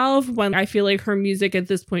herself when I feel like her music at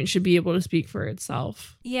this point should be able to speak for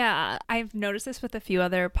itself? Yeah, I've noticed this with a few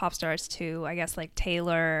other pop stars too. I guess like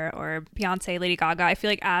Taylor or Beyonce, Lady Gaga. I feel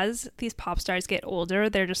like as these pop stars get older,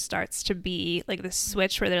 there just starts to be like this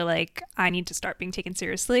switch where they're like, I need to start being taken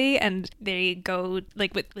seriously. And they go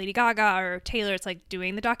like with Lady Gaga or Taylor, it's like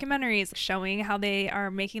doing the documentaries, showing how they are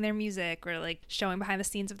making their music, or like showing behind the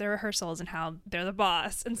scenes of their rehearsals and how they're the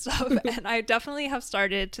boss and stuff. And I definitely have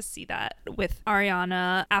started to see that with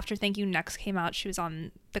Ariana. After Thank You Next came out, she was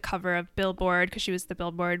on the cover of Billboard because she was the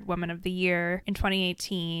Billboard Woman of the Year in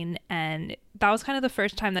 2018. And that was kind of the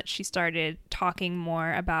first time that she started talking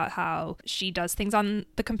more about how she does things on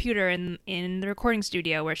the computer and in the recording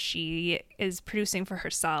studio where she is producing for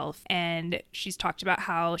herself. And she's talked about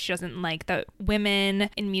how she doesn't like that women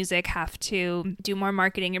in music have to do more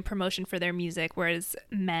marketing and promotion for their music, whereas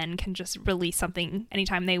men can just release something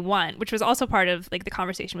anytime they want, which was also part of like the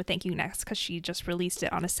conversation with Thank You Next, because she just released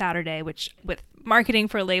it on a Saturday, which with marketing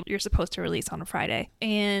for a label, you're supposed to release on a Friday.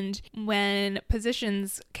 And when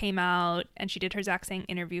Positions came out and she did her Zach Sang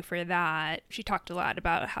interview for that, she talked a lot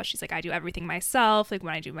about how she's like, I do everything myself. Like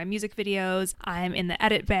when I do my music videos, I'm in the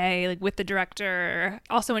edit bay, like with the director.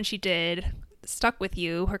 Also, when she did Stuck With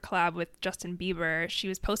You, her collab with Justin Bieber, she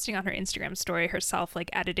was posting on her Instagram story herself, like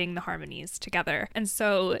editing the harmonies together. And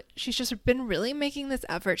so she's just been really making this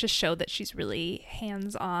effort to show that she's really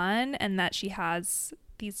hands-on and that she has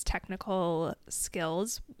these technical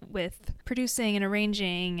skills with producing and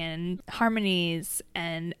arranging and harmonies.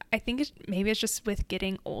 And I think maybe it's just with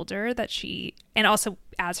getting older that she, and also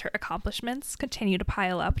as her accomplishments continue to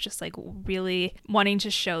pile up, just like really wanting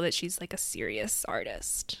to show that she's like a serious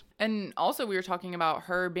artist. And also we were talking about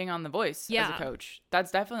her being on The Voice as a coach.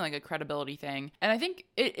 That's definitely like a credibility thing. And I think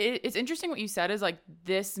it's interesting what you said is like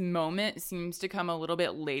this moment seems to come a little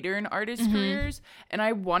bit later in artists' careers. And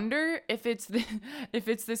I wonder if it's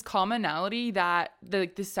this commonality that the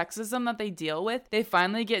sexism that they deal with, they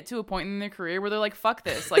finally get to a point in their career where they're like, fuck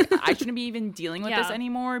this. Like I shouldn't be even dealing with this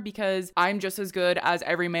anymore because I'm just as good as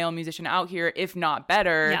every male musician out here, if not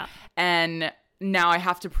better. Yeah. And now I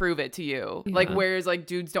have to prove it to you. Yeah. Like, whereas like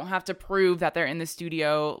dudes don't have to prove that they're in the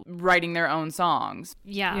studio writing their own songs.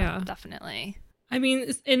 Yeah, definitely. I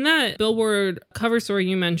mean, in that Billboard cover story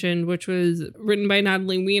you mentioned, which was written by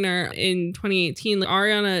Natalie Weiner in 2018,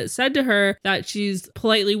 Ariana said to her that she's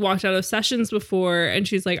politely walked out of sessions before. And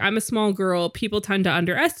she's like, I'm a small girl. People tend to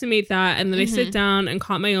underestimate that. And then I sit down and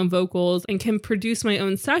caught my own vocals and can produce my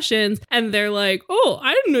own sessions. And they're like, oh,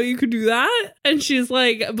 I didn't know you could do that. And she's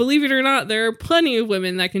like, believe it or not, there are plenty of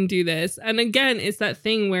women that can do this. And again, it's that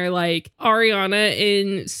thing where like Ariana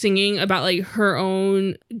in singing about like her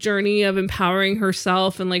own journey of empowering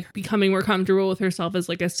herself and like becoming more comfortable with herself as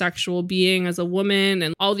like a sexual being, as a woman,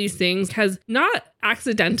 and all these things has not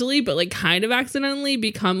accidentally but like kind of accidentally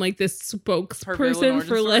become like this spokesperson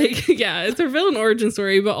for like it's her villain origin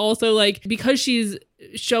story, but also like because she's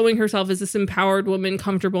showing herself as this empowered woman,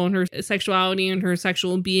 comfortable in her sexuality and her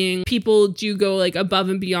sexual being, people do go like above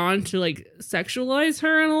and beyond to like sexualize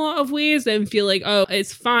her in a lot of ways and feel like, oh,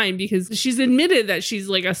 it's fine because she's admitted that she's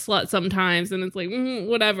like a slut sometimes, and it's like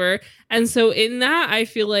whatever. And so in that, I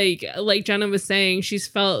feel like Jenna was saying, she's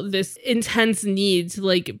felt this intense need to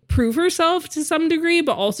like prove herself to some degree,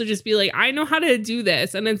 but also just be like, I know how to do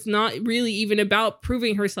this. And it's not really even about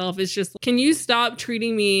proving herself. It's just, can you stop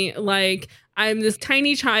treating me like I'm this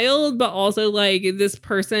tiny child, but also like this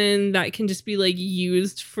person that can just be like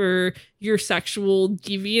used for your sexual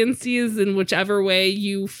deviancies in whichever way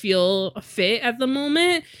you feel fit at the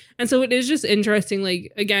moment. And so it is just interesting,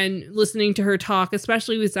 like, again, listening to her talk,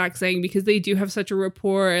 especially with Zach Sang, because they do have such a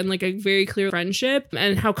rapport and like a very clear friendship,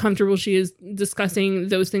 and how comfortable she is discussing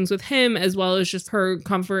those things with him, as well as just her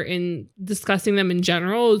comfort in discussing them in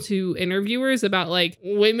general to interviewers about like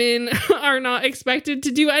women are not expected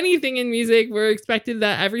to do anything in music. We're expected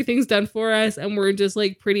that everything's done for us, and we're just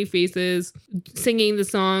like pretty faces singing the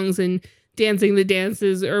songs and dancing the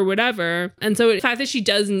dances or whatever. And so the fact that she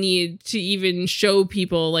does need to even show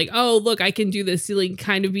people like, oh, look, I can do this, to like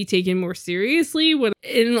kind of be taken more seriously, when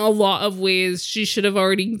in a lot of ways she should have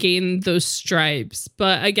already gained those stripes.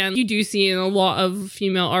 But again, you do see in a lot of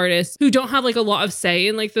female artists who don't have like a lot of say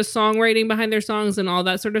in like the songwriting behind their songs and all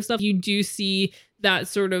that sort of stuff, you do see that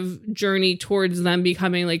sort of journey towards them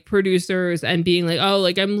becoming like producers and being like, oh,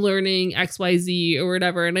 like I'm learning XYZ or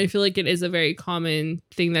whatever. And I feel like it is a very common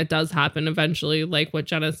thing that does happen eventually. Like what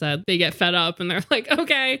Jenna said, they get fed up and they're like,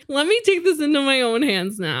 okay, let me take this into my own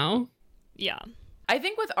hands now. Yeah. I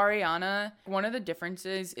think with Ariana, one of the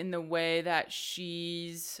differences in the way that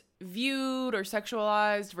she's viewed or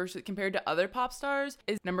sexualized versus compared to other pop stars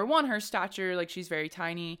is, number one, her stature. Like, she's very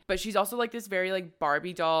tiny, but she's also like this very like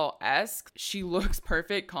Barbie doll-esque. She looks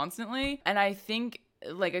perfect constantly. And I think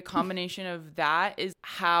like a combination of that is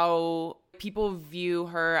how people view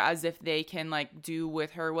her, as if they can like do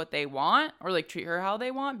with her what they want or like treat her how they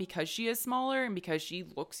want because she is smaller and because she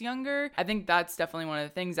looks younger. I think that's definitely one of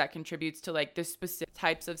the things that contributes to like the specific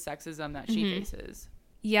types of sexism that she faces.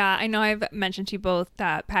 Yeah, I know I've mentioned to you both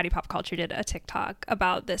that Patty Pop Culture did a TikTok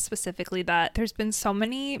about this specifically, that there's been so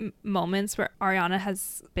many moments where Ariana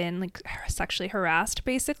has been like sexually harassed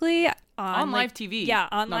basically on live TV. Yeah,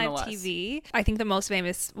 on live TV. I think the most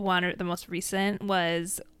famous one, or the most recent,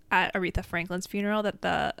 was at Aretha Franklin's funeral, that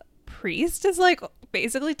the priest is like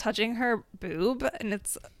basically touching her boob, and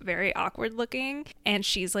it's very awkward looking, and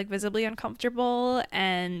she's like visibly uncomfortable.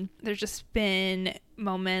 And there's just been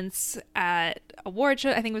moments at award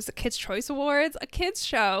show, I think it was the Kids Choice Awards, a kids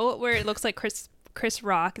show, where it looks like Chris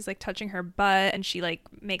Rock is like touching her butt, and she like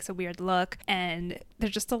makes a weird look, and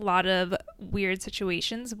there's just a lot of weird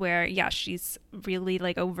situations where she's really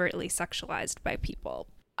like overtly sexualized by people.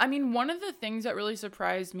 I mean, one of the things that really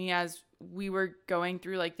surprised me as we were going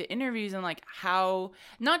through like the interviews and like how,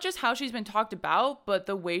 not just how she's been talked about, but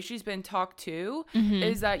the way she's been talked to,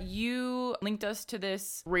 is that you linked us to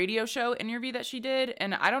this radio show interview that she did.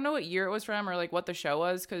 And I don't know what year it was from or like what the show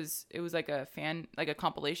was, because it was like a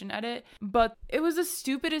compilation edit, but it was the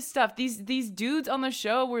stupidest stuff. These dudes on the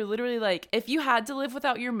show were literally like, if you had to live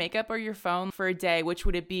without your makeup or your phone for a day, which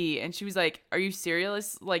would it be? And she was like, are you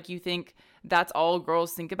serious? Like, you think that's all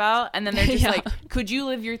girls think about? And then they're just like, could you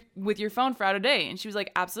live with your phone for out a day? And she was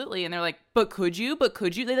like, absolutely. And they're like, but could you?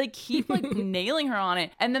 They like keep like nailing her on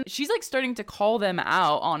it. And then she's like starting to call them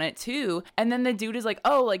out on it too. And then the dude is like,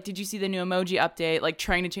 oh, like, did you see the new emoji update? Like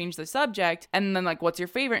trying to change the subject. And then like, what's your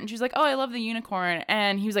favorite? And she's like, oh, I love the unicorn.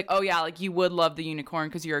 And he was like, oh yeah, like you would love the unicorn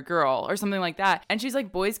because you're a girl or something like that. And she's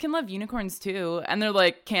like, boys can love unicorns too. And they're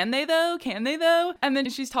like, can they though? And then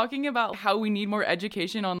she's talking about how we need more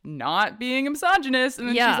education on not being a misogynist. And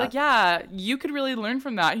then she's like, yeah, you could really learn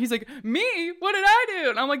from that. He's like, me? What did I do?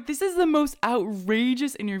 And I'm like, this is the most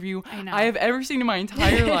outrageous interview I have ever seen in my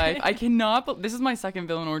entire life. I cannot, this is my second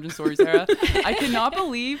villain origin story, Sarah. I cannot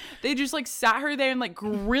believe they just like sat her there and like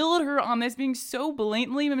grilled her on this being so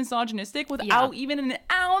blatantly misogynistic without even an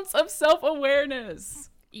ounce of self-awareness.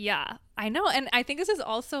 Yeah, I know. And I think this is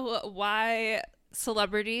also why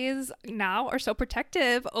celebrities now are so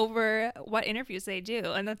protective over what interviews they do.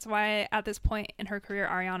 And that's why at this point in her career,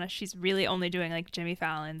 Ariana, she's really only doing like Jimmy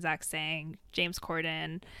Fallon, Zach Sang, James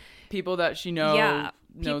Corden. People that she knows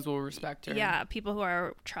will respect her. Yeah, people who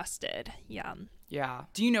are trusted. Yeah. Yeah.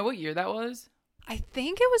 Do you know what year that was? I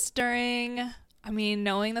think it was during... I mean,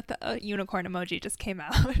 knowing that the unicorn emoji just came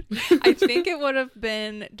out, I think it would have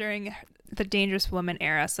been during the Dangerous Woman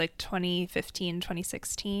era, so like 2015,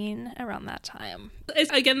 2016, around that time. It's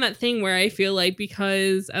again that thing where I feel like,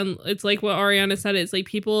 because it's like what Ariana said, it's like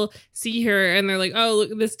people see her and they're like, oh,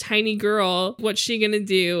 look at this tiny girl, what's she gonna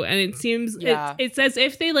do? And it seems it's as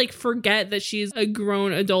if they like forget that she's a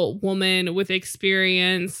grown adult woman with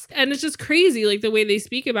experience. And it's just crazy like the way they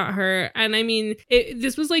speak about her. And I mean,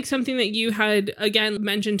 this was like something that you had again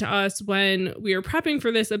mentioned to us when we were prepping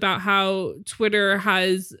for this, about how Twitter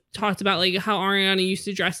has talked about like how Ariana used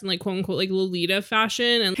to dress in like quote unquote like Lolita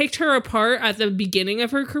fashion, and picked her apart at the beginning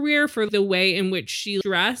of her career for the way in which she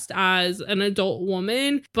dressed as an adult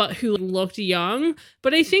woman but who looked young.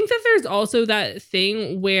 But I think that there's also that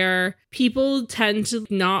thing where people tend to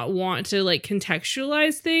not want to like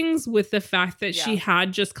contextualize things with the fact that she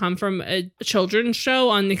had just come from a children's show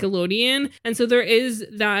on Nickelodeon, and so there is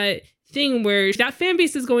that thing where that fan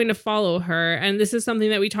base is going to follow her. And this is something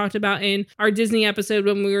that we talked about in our Disney episode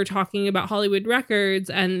when we were talking about Hollywood Records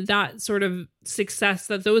and that sort of success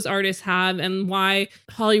that those artists have, and why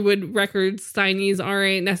Hollywood Records signees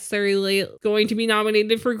aren't necessarily going to be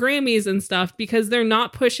nominated for Grammys and stuff, because they're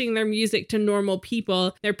not pushing their music to normal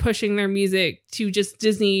people. They're pushing their music to just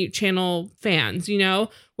Disney Channel fans, you know?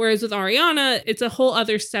 Whereas with Ariana, it's a whole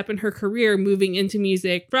other step in her career, moving into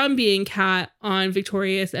music from being Kat on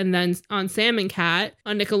Victorious and then on Sam and Cat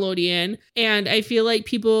on Nickelodeon. And I feel like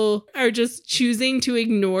people are just choosing to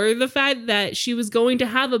ignore the fact that she was going to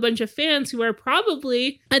have a bunch of fans who are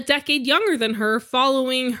probably a decade younger than her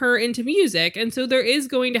following her into music. And so there is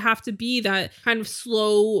going to have to be that kind of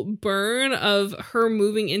slow burn of her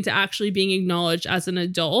moving into actually being acknowledged as an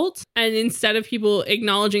adult. And instead of people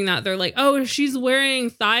acknowledging that, they're like, oh, she's wearing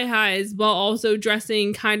thigh highs while also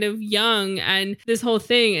dressing kind of young and this whole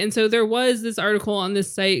thing. And so there was this article on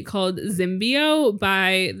this site called Zimbio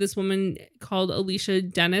by this woman called Alicia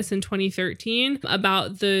Dennis in 2013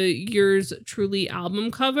 about the Yours Truly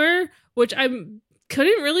album cover, which I'm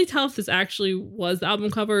couldn't really tell if this actually was the album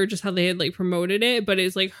cover or just how they had like promoted it, but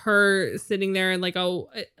it's like her sitting there and like, I'll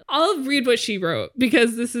read what she wrote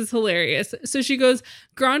because this is hilarious. So she goes,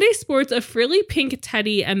 Grande sports a frilly pink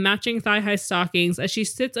teddy and matching thigh-high stockings as she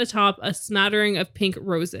sits atop a smattering of pink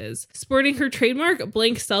roses. Sporting her trademark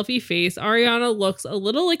blank selfie face, Ariana looks a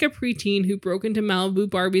little like a preteen who broke into Malibu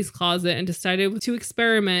Barbie's closet and decided to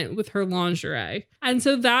experiment with her lingerie. And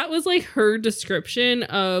so that was like her description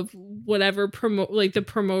of whatever the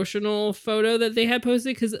promotional photo that they had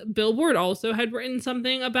posted, because Billboard also had written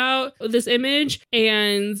something about this image,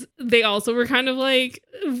 and they also were kind of like,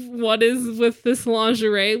 what is with this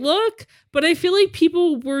lingerie look? But I feel like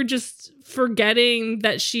people were just forgetting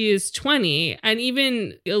that she is 20. And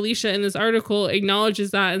even Alicia in this article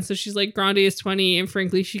acknowledges that. And so she's like, Grande is 20 and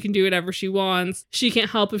frankly, she can do whatever she wants. She can't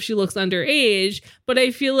help if she looks underage. But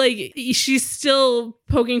I feel like she's still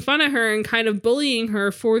poking fun at her and kind of bullying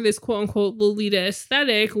her for this quote unquote Lolita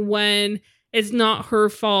aesthetic when it's not her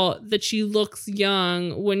fault that she looks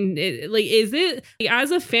young. When it, like, is it, like,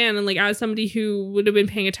 as a fan and like as somebody who would have been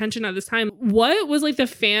paying attention at this time, what was like the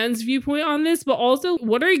fans' viewpoint on this? But also,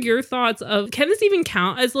 what are your thoughts of, can this even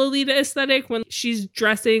count as Lolita aesthetic when she's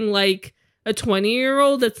dressing like a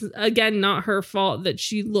 20-year-old? That's, again, not her fault that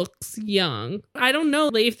she looks young. I don't know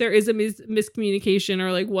like, if there is a miscommunication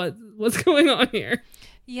or like what's going on here.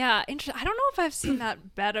 Yeah, I don't know if I've seen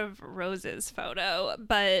that Bed of Roses photo,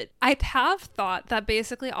 but I have thought that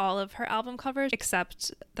basically all of her album covers,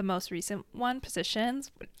 except the most recent one, Positions,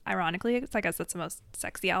 ironically, I guess that's the most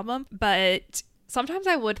sexy album, but sometimes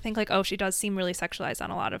I would think like, oh, she does seem really sexualized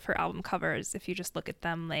on a lot of her album covers if you just look at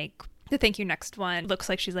them. Like the Thank You Next one looks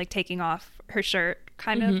like she's like taking off her shirt,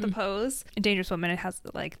 kind of the pose. In Dangerous Woman, it has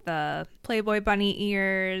like the Playboy bunny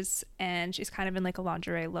ears, and she's kind of in like a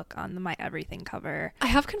lingerie look on the My Everything cover. I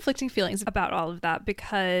have conflicting feelings about all of that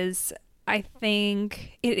because I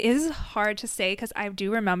think it is hard to say, because I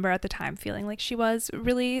do remember at the time feeling like she was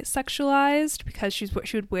really sexualized because she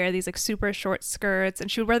would wear these like super short skirts,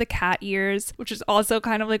 and she would wear the cat ears, which is also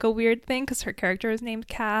kind of like a weird thing because her character is named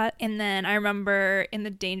Cat. And then I remember in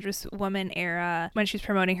the Dangerous Woman era, when she's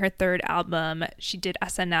promoting her third album, she did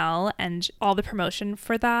SNL, and all the promotion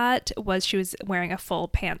for that was she was wearing a full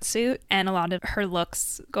pantsuit, and a lot of her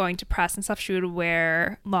looks going to press and stuff, she would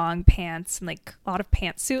wear long pants and like a lot of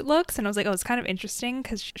pantsuit looks. And I was like, oh, it's kind of interesting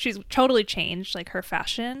because she's totally changed like her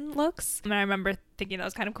fashion looks. And I remember thinking that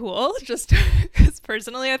was kind of cool, just because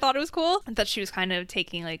personally I thought it was cool, and that she was kind of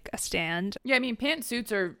taking like a stand. Yeah, I mean,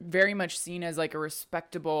 pantsuits are very much seen as like a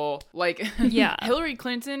respectable, like, yeah. Hillary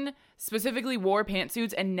Clinton specifically wore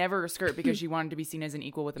pantsuits and never a skirt because she wanted to be seen as an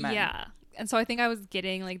equal with the men. Yeah. And so I think I was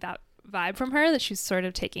getting like that vibe from her, that she's sort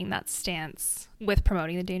of taking that stance with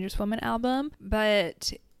promoting the Dangerous Woman album.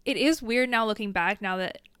 But it is weird now looking back, now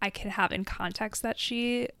that I can have in context that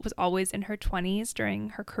she was always in her 20s during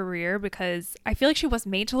her career, because I feel like she was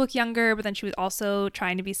made to look younger, but then she was also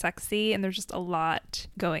trying to be sexy, and there's just a lot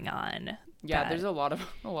going on. Yeah, there's a lot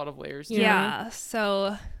of layers. Yeah.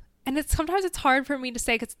 So, and sometimes it's hard for me to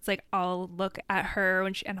say, because it's like I'll look at her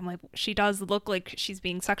and I'm like, she does look like she's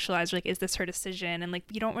being sexualized. Like, is this her decision? And like,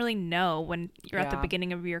 you don't really know when you're at the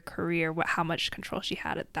beginning of your career how much control she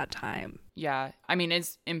had at that time. Yeah, I mean,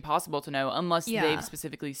 it's impossible to know unless they've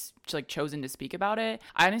specifically like chosen to speak about it.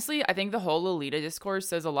 Honestly, I think the whole Lolita discourse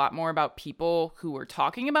says a lot more about people who were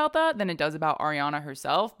talking about that than it does about Ariana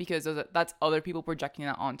herself, because that's other people projecting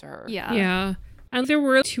that onto her. Yeah. And there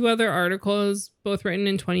were 2 other articles, both written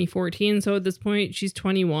in 2014. So at this point, she's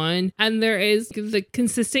 21. And there is the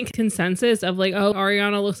consistent consensus of like, oh,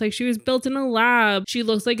 Ariana looks like she was built in a lab. She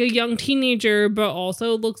looks like a young teenager, but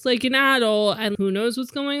also looks like an adult. And who knows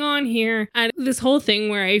what's going on here. And this whole thing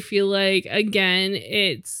where I feel like, again,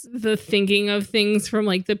 it's the thinking of things from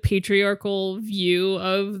like the patriarchal view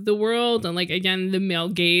of the world. And like, again, the male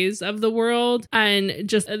gaze of the world. And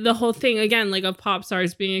just the whole thing, again, like of pop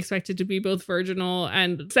stars being expected to be both virginal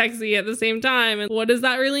and sexy at the same time. And what does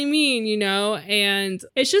that really mean, you know? And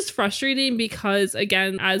it's just frustrating because,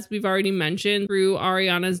 again, as we've already mentioned, through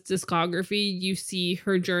Ariana's discography, you see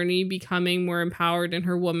her journey becoming more empowered in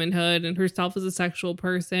her womanhood and herself as a sexual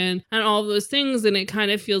person and all of those things. And it kind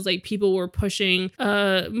of feels like people were pushing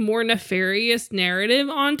a more nefarious narrative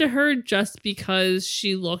onto her just because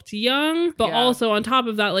she looked young. But also on top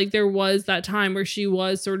of that, like there was that time where she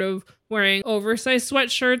was sort of wearing oversized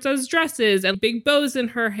sweatshirts as dresses and big bows in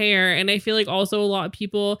her hair. And I feel like also a lot of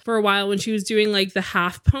people for a while when she was doing like the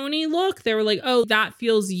half pony look, they were like, oh, that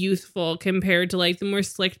feels youthful compared to like the more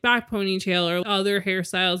slicked back ponytail or other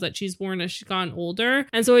hairstyles that she's worn as she's gotten older.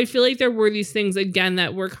 And so I feel like there were these things again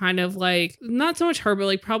that were kind of like, not so much her, but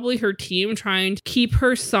like probably her team trying to keep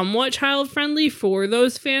her somewhat child friendly for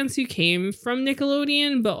those fans who came from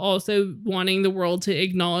Nickelodeon, but also wanting the world to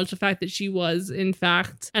acknowledge the fact that she was in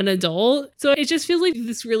fact an adult. So it just feels like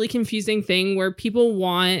this really confusing thing where people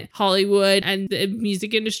want Hollywood and the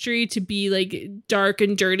music industry to be like dark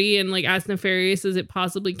and dirty and like as nefarious as it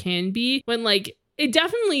possibly can be, when like it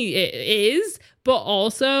definitely is, but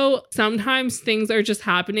also sometimes things are just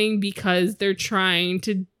happening because they're trying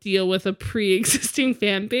to deal with a pre-existing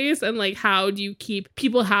fan base. And like, how do you keep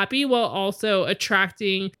people happy while also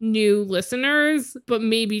attracting new listeners, but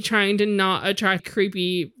maybe trying to not attract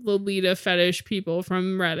creepy Lolita fetish people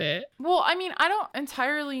from Reddit? Well, I mean, I don't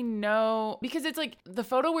entirely know, because it's like the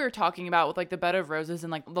photo we were talking about with like the bed of roses and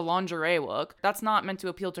like the lingerie look, that's not meant to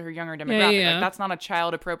appeal to her younger demographic. Yeah. Like, that's not a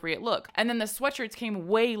child appropriate look. And then the sweatshirts came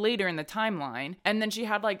way later in the timeline. And then she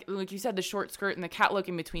had like you said, the short skirt and the cat look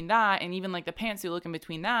in between that, and even like the pantsuit look in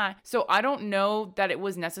between that. So I don't know that it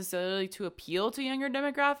was necessarily to appeal to younger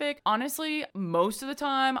demographic. Honestly, most of the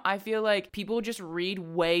time, I feel like people just read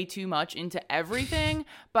way too much into everything.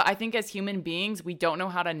 But I think as human beings, we don't know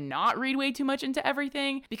how to not read way too much into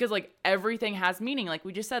everything, because like everything has meaning. Like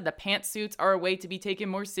we just said, the pantsuits are a way to be taken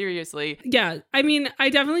more seriously. Yeah, I mean, I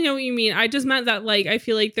definitely know what you mean. I just meant that like I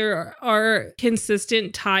feel like there are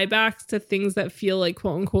consistent tiebacks to things that feel like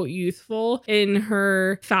quote unquote youthful in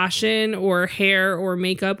her fashion or hair or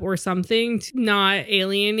makeup or something, to not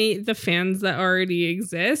alienate the fans that already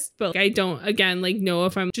exist. But I don't, again, like know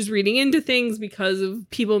if I'm just reading into things because of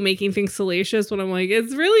people making things salacious when I'm like,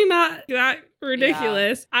 it's really not that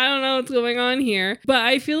ridiculous. Yeah. I don't know what's going on here. But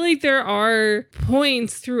I feel like there are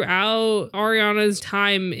points throughout Ariana's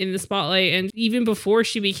time in the spotlight, and even before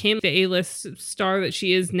she became the A-list star that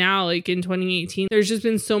she is now, like in 2018, there's just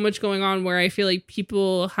been so much going on where I feel like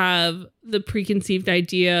people have the preconceived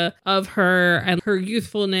idea of her and her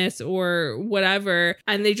youthfulness or whatever,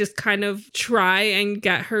 and they just kind of try and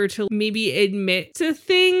get her to maybe admit to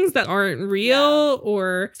things that aren't real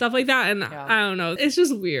or stuff like that. And I don't know, it's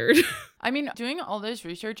just weird. I mean, doing all this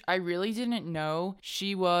research, I really didn't know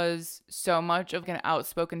she was so much of an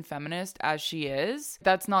outspoken feminist as she is.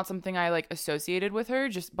 That's not something I like associated with her,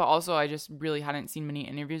 but also I just really hadn't seen many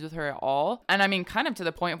interviews with her at all. And I mean, kind of to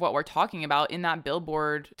the point of what we're talking about in that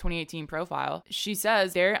Billboard 2018 profile, she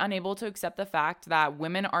says they're unable to accept the fact that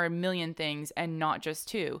women are a million things and not just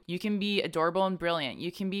two. You can be adorable and brilliant.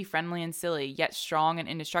 You can be friendly and silly, yet strong and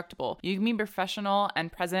indestructible. You can be professional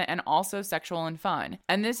and present and also sexual and fun.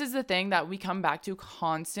 And this is the thing that we come back to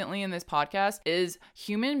constantly in this podcast, is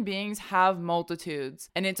human beings have multitudes,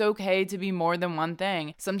 and it's okay to be more than one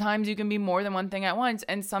thing. Sometimes you can be more than one thing at once,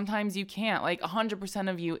 and sometimes you can't. Like 100%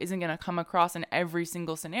 of you isn't going to come across in every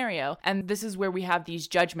single scenario. And this is where we have these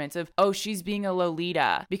judgments of, oh, she's being a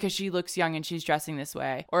Lolita because she looks young and she's dressing this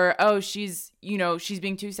way, or oh, she's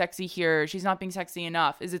being too sexy here, she's not being sexy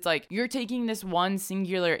enough. It's like you're taking this one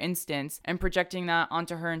singular instance and projecting that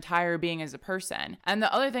onto her entire being as a person. And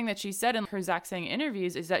the other thing that she said in her Zach Sang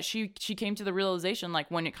interviews is that she came to the realization, like,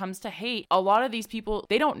 when it comes to hate, a lot of these people,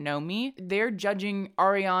 they don't know me. They're judging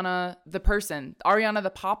Ariana the person, Ariana the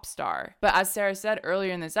pop star. But as Sarah said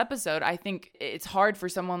earlier in this episode, I think it's hard for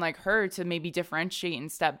someone like her to maybe differentiate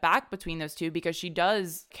and step back between those two, because she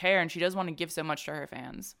does care and she does want to give so much to her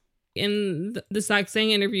fans. In the Zach Sang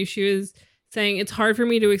interview, she was saying it's hard for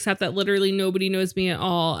me to accept that literally nobody knows me at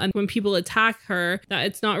all. And when people attack her, that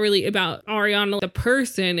it's not really about Ariana the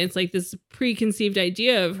person. It's like this preconceived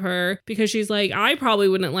idea of her, because she's like, I probably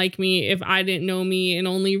wouldn't like me if I didn't know me and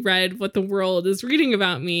only read what the world is reading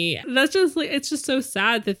about me. That's just like, it's just so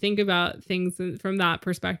sad to think about things from that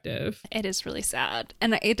perspective. It is really sad.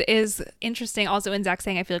 And it is interesting also in Zach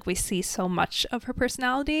Sang, I feel like we see so much of her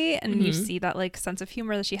personality, and you see that like sense of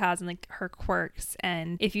humor that she has and like her quirks.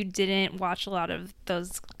 And if you didn't watch a lot of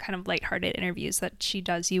those kind of lighthearted interviews that she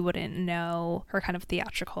does, you wouldn't know her kind of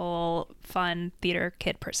theatrical, fun theater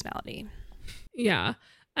kid personality. Yeah.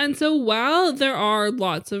 And so while there are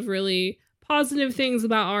lots of really positive things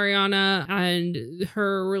about Ariana and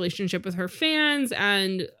her relationship with her fans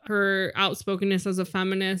and her outspokenness as a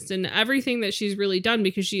feminist and everything that she's really done,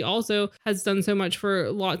 because she also has done so much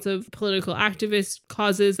for lots of political activist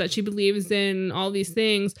causes that she believes in, all these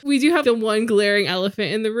things. We do have the one glaring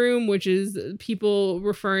elephant in the room, which is people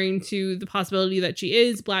referring to the possibility that she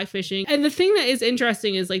is blackfishing. And the thing that is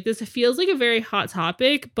interesting is like, this feels like a very hot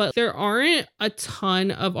topic, but there aren't a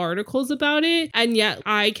ton of articles about it. And yet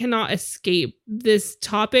I cannot escape this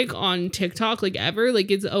topic on TikTok, like ever. Like,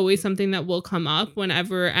 it's always something that will come up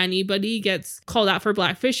whenever anybody gets called out for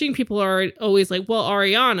blackfishing. People are always like, well,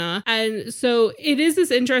 Ariana. And so it is this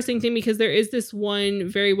interesting thing, because there is this one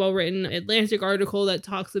very well written Atlantic article that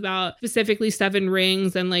talks about specifically Seven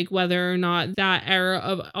Rings and like whether or not that era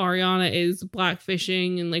of Ariana is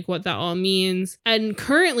blackfishing and like what that all means. And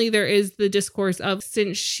currently there is the discourse of,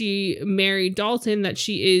 since she married Dalton, that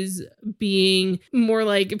she is being more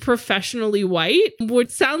like professionally white, which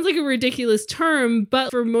sounds like a ridiculous term,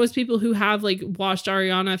 but for most people who have like watched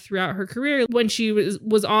Ariana throughout her career, when she was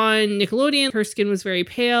on Nickelodeon, her skin was very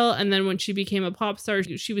pale, and then when she became a pop star,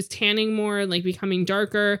 she was tanning more and like becoming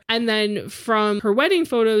darker. And then from her wedding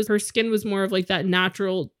photos, her skin was more of like that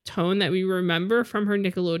natural tone that we remember from her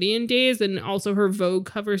Nickelodeon days. And also her Vogue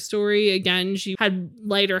cover story, again, she had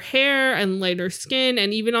lighter hair and lighter skin,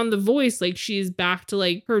 and even on The Voice, like she's back to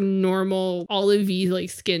like her normal olivey like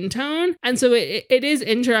skin tone. And so it is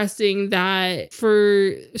interesting that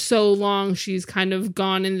for so long she's kind of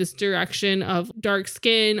gone in this direction of dark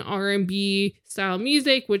skin, R&B style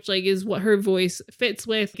music, which like is what her voice fits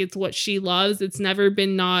with. It's what she loves. It's never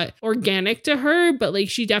been not organic to her, but like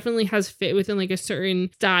she definitely has fit within like a certain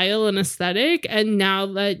style and aesthetic. And now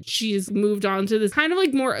that she's moved on to this kind of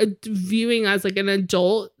like more viewing as like an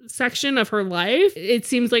adult section of her life, it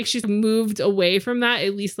seems like she's moved away from that,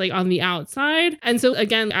 at least like on the outside. And so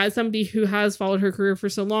again, as somebody who has followed her career for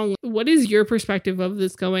so long, what is your perspective of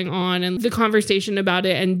this going on and the conversation about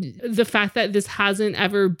it, and the fact that this hasn't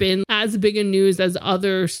ever been as big a news as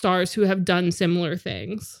other stars who have done similar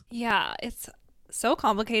things? Yeah, it's so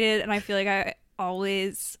complicated, and I feel like I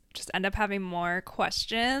always just end up having more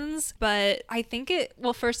questions. But I think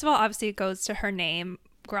well, first of all, obviously it goes to her name.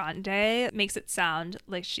 Grande makes it sound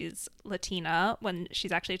like she's Latina when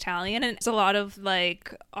she's actually Italian, and there's a lot of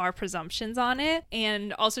like our presumptions on it.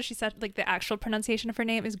 And also she said like the actual pronunciation of her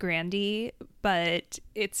name is Grandi, but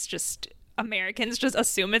it's just Americans just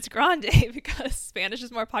assume it's Grande because Spanish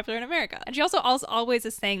is more popular in America. And she also always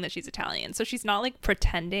is saying that she's Italian, so she's not like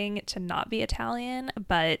pretending to not be Italian,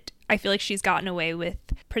 but I feel like she's gotten away with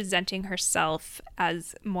presenting herself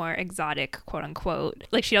as more exotic, quote unquote.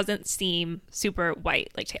 Like she doesn't seem super white,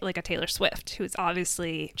 like a Taylor Swift, who's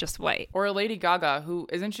obviously just white. Or a Lady Gaga, who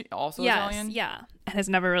isn't she also Italian? Yeah, and has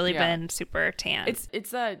never really been super tan.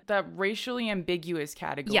 It's that racially ambiguous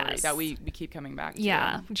category that we keep coming back to.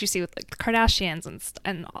 Yeah, which you see with like the Kardashians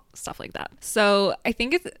and stuff like that. So I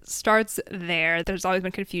think it starts there. There's always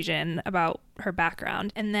been confusion about her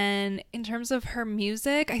background. And then in terms of her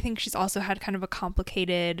music, I think she's also had kind of a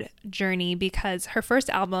complicated journey, because her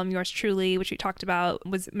first album, Yours Truly, which we talked about,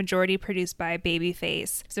 was majority produced by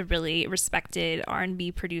Babyface. He's a really respected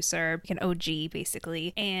R&B producer, an OG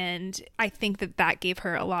basically. And I think that gave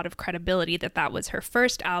her a lot of credibility that was her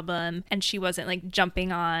first album, and she wasn't like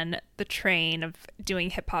jumping on the train of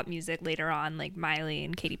doing hip hop music later on, like Miley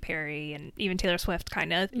and Katy Perry and even Taylor Swift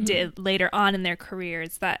kind of did later on in their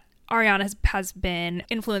careers. That Ariana has been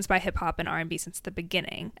influenced by hip hop and R&B since the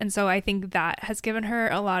beginning. And so I think that has given her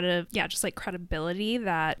a lot of, just like credibility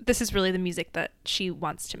that this is really the music that she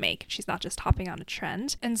wants to make. She's not just hopping on a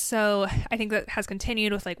trend. And so I think that has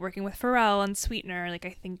continued with like working with Pharrell and Sweetener. Like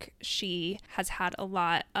I think she has had a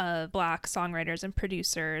lot of Black songwriters and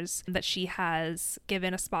producers that she has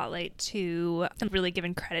given a spotlight to and really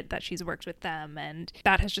given credit that she's worked with them. And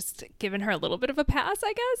that has just given her a little bit of a pass,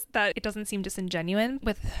 I guess, that it doesn't seem disingenuous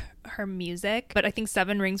with her music. But I think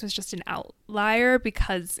Seven Rings was just an outlier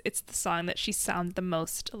because it's the song that she sounds the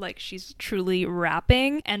most like she's truly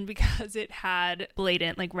rapping, and because it had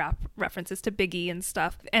blatant like rap references to Biggie and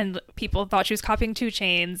stuff, and people thought she was copying 2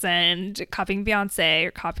 Chainz and copying Beyonce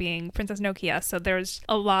or copying Princess Nokia. So there's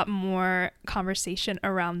a lot more conversation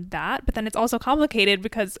around that. But then it's also complicated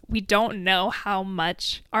because we don't know how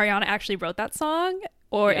much Ariana actually wrote that song,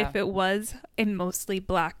 or if it was a mostly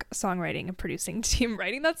Black songwriting and producing team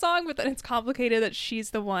writing that song. But then it's complicated that she's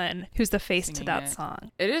the one who's the face to that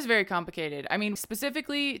song. It is very complicated. I mean,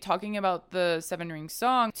 specifically talking about the Seven Rings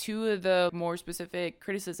song, 2 of the more specific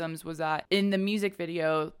criticisms was that in the music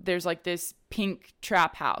video, there's like this Pink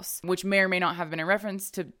Trap House, which may or may not have been a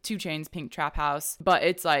reference to 2 Chainz Pink Trap House, but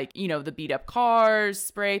it's like, you know, the beat up cars,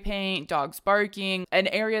 spray paint, dogs barking, an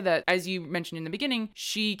area that, as you mentioned in the beginning,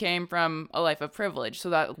 she came from a life of privilege, so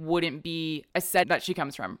that wouldn't be a set that she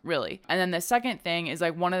comes from, really. And then the second thing is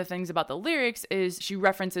like, one of the things about the lyrics is she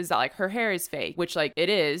references that like her hair is fake, which like it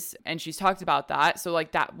is, and she's talked about that, so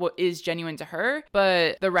like that what is genuine to her.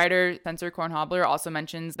 But the writer Spencer Kornhabler also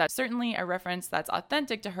mentions that certainly a reference that's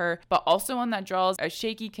authentic to her, but also one that draws a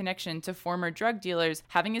shaky connection to former drug dealers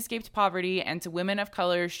having escaped poverty and to women of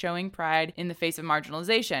color showing pride in the face of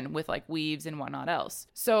marginalization with like weaves and whatnot else.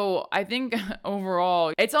 So I think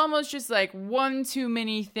overall it's almost just like one too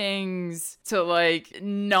many things to like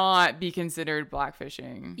not be considered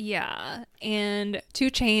blackfishing. Yeah. And 2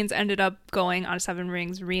 Chainz ended up going on a 7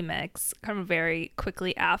 Rings remix kind of very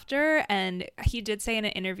quickly after. And he did say in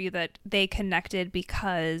an interview that they connected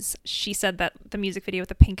because she said that the music video with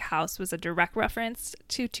the pink house was a direct reference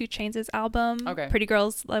to 2 Chainz' album, Pretty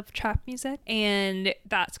Girls Love Trap Music. And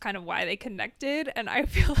that's kind of why they connected. And I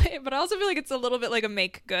feel like, but I also feel like it's a little bit like a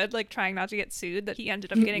make good, like trying not to get sued, that he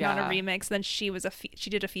ended up getting on a remix. Then she was she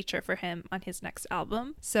did a feature for him on his next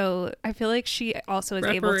album. So I feel like she also is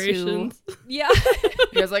able to, yeah.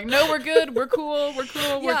 You guys like, no, we're good, we're cool,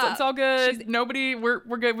 yeah. It's all good. Nobody, we're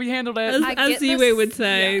good, we handled it. As Ziwe would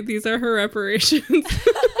say, these are her reparations.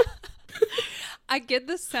 I get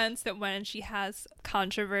the sense that when she has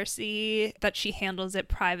controversy, that she handles it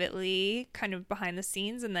privately, kind of behind the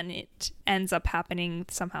scenes, and then it ends up happening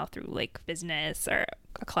somehow through like business or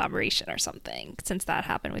a collaboration or something, since that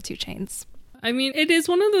happened with 2 Chainz. I mean, it is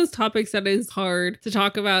one of those topics that is hard to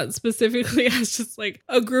talk about specifically as just like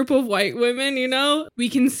a group of white women, you know? We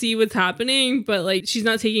can see what's happening, but like she's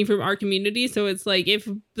not taking from our community. So it's like if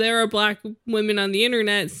there are black women on the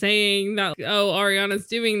internet saying that, oh, Ariana's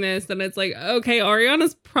doing this, then it's like, okay,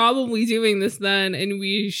 Ariana's probably doing this then, and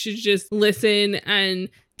we should just listen and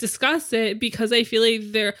discuss it, because I feel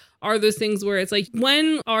like there are those things where it's like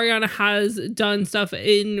when Ariana has done stuff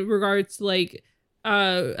in regards to like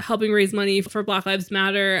helping raise money for Black Lives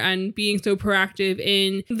Matter and being so proactive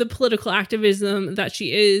in the political activism that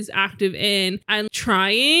she is active in and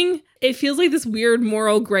trying, it feels like this weird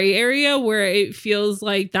moral gray area where it feels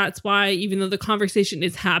like that's why, even though the conversation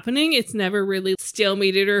is happening, it's never really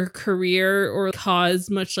stalemated her career or caused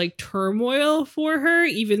much like turmoil for her,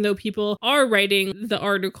 even though people are writing the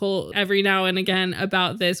article every now and again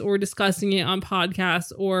about this or discussing it on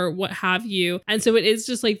podcasts or what have you. And so it is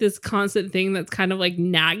just like this constant thing that's kind of like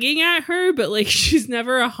nagging at her, but like she's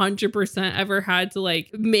never 100% ever had to like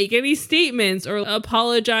make any statements or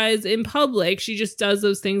apologize in public. She just does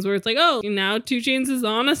those things where it's like, oh, now 2 Chainz is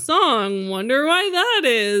on a song. Wonder why that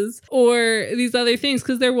is. Or these other things.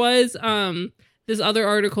 Because there was this other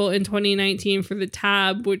article in 2019 for The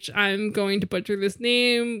Tab, which I'm going to butcher this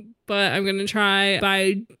name, but I'm going to try,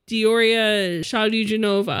 by Dioria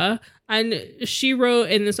Shalijanova. And she wrote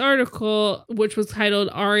in this article, which was titled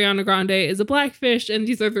Ariana Grande is a Blackfish, and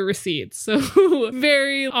these are the receipts. So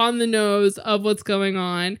very on the nose of what's going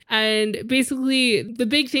on. And basically, the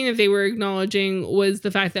big thing that they were acknowledging was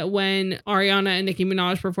the fact that when Ariana and Nicki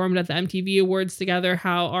Minaj performed at the MTV Awards together,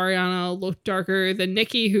 how Ariana looked darker than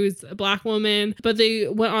Nicki, who's a Black woman. But they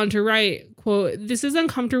went on to write, quote, "This is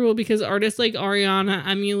uncomfortable because artists like Ariana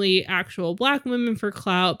emulate actual Black women for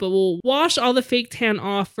clout, but will wash all the fake tan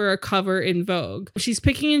off for a cover in Vogue. She's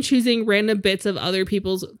picking and choosing random bits of other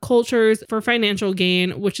people's cultures for financial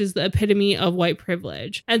gain, which is the epitome of white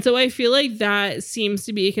privilege." And so I feel like that seems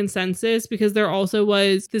to be a consensus, because there also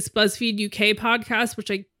was this BuzzFeed UK podcast, which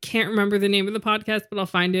I can't remember the name of the podcast, but I'll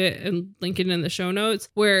find it and link it in the show notes,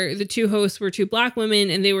 where the 2 hosts were 2 Black women,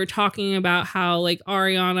 and they were talking about how like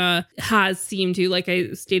Ariana has seemed to, like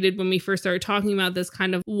I stated when we first started talking about this,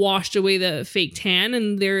 kind of washed away the fake tan,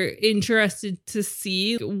 and they're interested to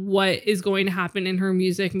see what is going to happen in her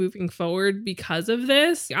music moving forward because of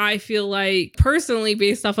this. I feel like personally,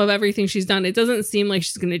 based off of everything she's done, it doesn't seem like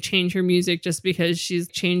she's going to change her music just because she's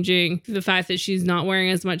changing the fact that she's not wearing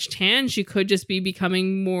as much tan. She could just be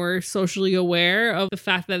becoming more socially aware of the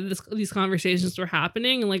fact that these conversations were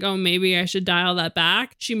happening, and like, oh, maybe I should dial that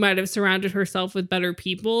back. She might have surrounded herself with better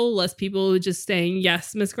people, less people just saying,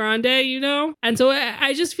 yes, Miss Grande, you know? And so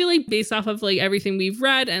I just feel like based off of like everything we've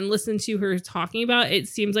read and listened to her talking about, it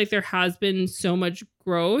seems like there has been so much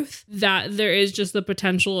growth that there is just the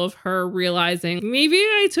potential of her realizing, maybe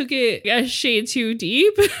I took it a shade too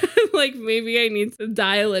deep. Like maybe I need to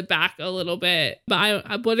dial it back a little bit.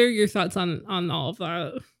 But what are your thoughts on all of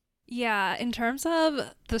that? Yeah, in terms of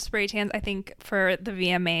the spray tans, I think for the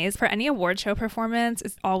VMAs, for any award show performance,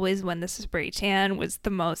 is always when the spray tan was the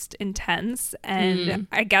most intense. And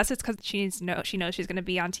I guess it's because she knows she's going to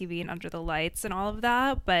be on TV and under the lights and all of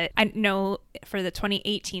that. But I know for the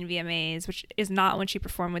 2018 VMAs, which is not when she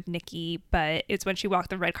performed with Nicki, but it's when she walked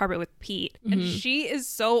the red carpet with Pete. And she is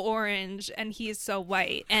so orange and he is so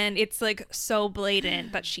white. And it's like so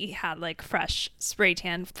blatant that she had like fresh spray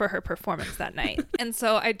tan for her performance that night. And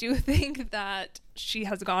so I do think that she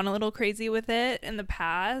has gone a little crazy with it in the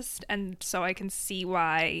past. And so I can see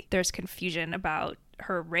why there's confusion about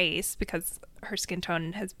her race because her skin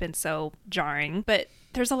tone has been so jarring. But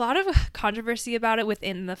there's a lot of controversy about it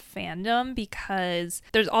within the fandom because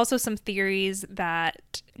there's also some theories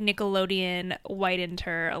that Nickelodeon whitened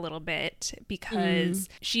her a little bit because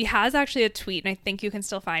she has actually a tweet, and I think you can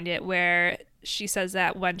still find it, where she says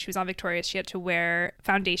that when she was on Victorious, she had to wear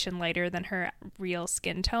foundation lighter than her real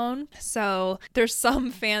skin tone. So there's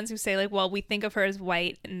some fans who say like, well, we think of her as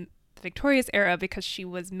white in the Victorious era because she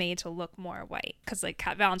was made to look more white, because like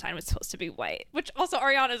Kat Valentine was supposed to be white, which also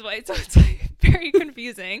Ariana's white, so it's like very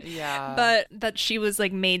confusing. Yeah. But that she was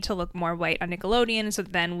like made to look more white on Nickelodeon, so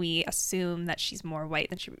then we assume that she's more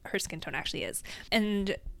white than her skin tone actually is.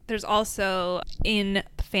 And there's also in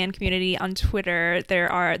the fan community on Twitter,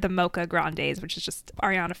 there are the Mocha Grandes, which is just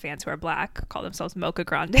Ariana fans who are black call themselves Mocha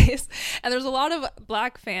Grandes. And there's a lot of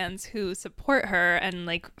black fans who support her and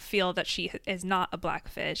like feel that she is not a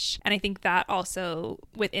blackfish. And I think that also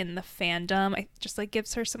within the fandom, I just like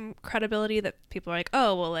gives her some credibility that people are like,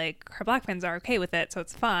 oh, well, like her black fans are okay with it, so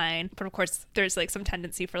it's fine. But of course, there's like some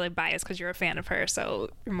tendency for like bias because you're a fan of her, so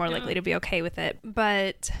you're more likely to be okay with it.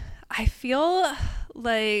 But I feel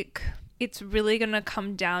like it's really going to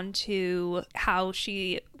come down to how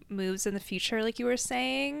she moves in the future, like you were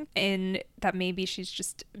saying, and that maybe she's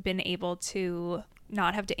just been able to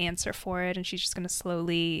not have to answer for it and she's just going to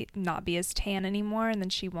slowly not be as tan anymore, and then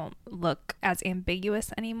she won't look as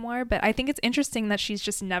ambiguous anymore. But I think it's interesting that she's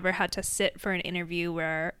just never had to sit for an interview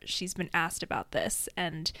where she's been asked about this,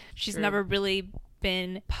 and she's never really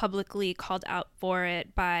been publicly called out for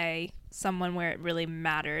it by someone where it really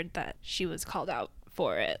mattered that she was called out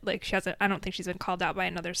for it. Like I don't think she's been called out by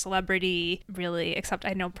another celebrity really, except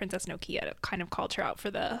I know Princess Nokia kind of called her out for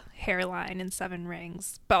the hairline in Seven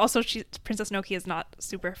Rings, but also Princess Nokia is not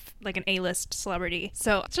super like an A-list celebrity.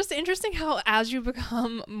 So it's just interesting how as you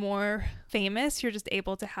become more famous, you're just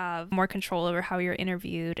able to have more control over how you're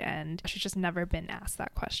interviewed, and she's just never been asked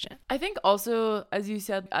that question. I think also, as you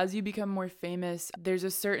said, as you become more famous, there's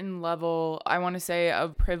a certain level, I want to say,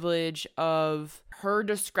 of privilege of her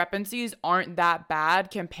discrepancies aren't that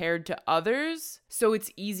bad compared to others, so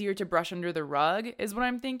it's easier to brush under the rug is what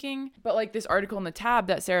I'm thinking. But like this article in the tab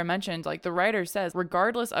that Sarah mentioned, like the writer says,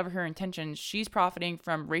 regardless of her intentions, she's profiting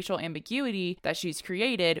from racial ambiguity that she's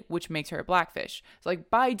created, which makes her a blackfish. So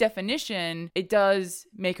like by definition, it does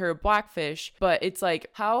make her a blackfish, but it's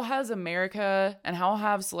like, how has America and how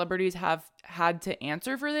have celebrities have had to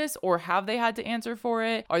answer for this, or have they had to answer for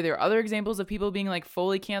it? Are there other examples of people being like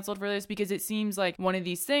fully canceled for this? Because it seems like one of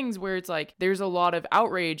these things where it's like there's a lot of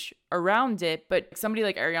outrage around it, but somebody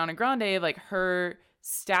like Ariana Grande, like her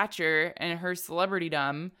stature and her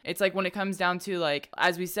celebritydom, it's like when it comes down to like,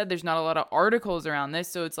 as we said, there's not a lot of articles around this,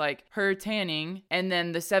 so it's like her tanning and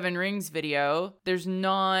then the Seven Rings video, there's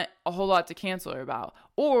not a whole lot to cancel her about.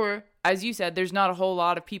 Or as you said, there's not a whole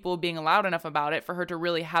lot of people being loud enough about it for her to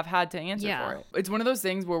really have had to answer for it. It's one of those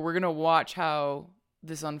things where we're gonna watch how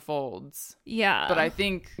this unfolds. Yeah. But I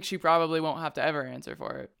think she probably won't have to ever answer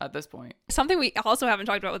for it at this point. Something we also haven't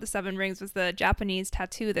talked about with the Seven Rings was the Japanese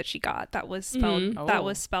tattoo that she got that was spelled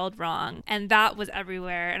was spelled wrong, and that was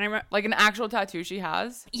everywhere. And I remember, like an actual tattoo she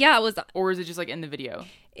has? Yeah, it was. Or is it just like in the video?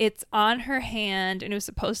 It's on her hand, and it was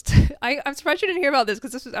supposed to. I'm surprised you didn't hear about this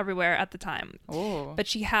because this was everywhere at the time. Oh. But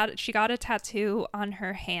she got a tattoo on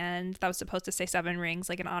her hand that was supposed to say Seven Rings,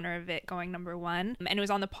 like in honor of it going #1, and it was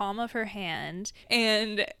on the palm of her hand,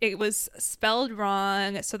 and it was spelled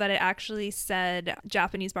wrong so that it actually said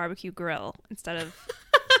Japanese barbecue grill instead of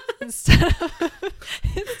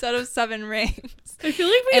Seven Rings. I feel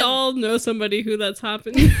like we all know somebody who that's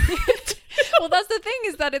happened. Well, that's the thing,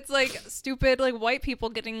 is that it's like stupid, like white people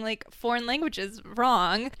getting like foreign languages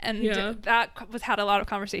wrong, and that had a lot of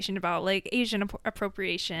conversation about like Asian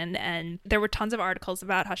appropriation, and there were tons of articles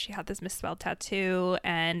about how she had this misspelled tattoo.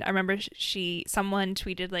 And I remember someone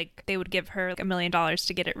tweeted like they would give her like $1 million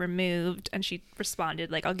to get it removed, and she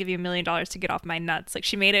responded like, I'll give you $1 million to get off my nuts. Like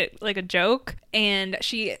she made it like a joke, and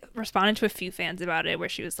she responded to a few fans about it where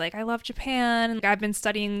she was like, I love Japan, and I've been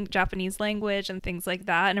studying Japanese language and things like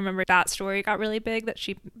that. And I remember that story got got really big that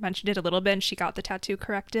she mentioned it a little bit and she got the tattoo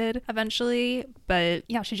corrected eventually. But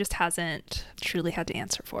yeah, she just hasn't truly had to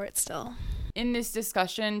answer for it still. In this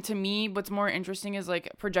discussion, to me, what's more interesting is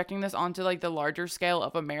like projecting this onto like the larger scale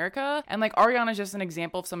of America. And like Ariana is just an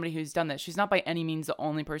example of somebody who's done this. She's not by any means the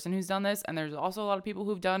only person who's done this. And there's also a lot of people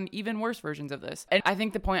who've done even worse versions of this. And I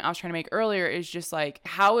think the point I was trying to make earlier is just like,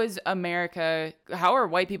 how are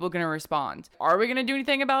white people going to respond? Are we going to do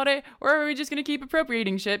anything about it? Or are we just going to keep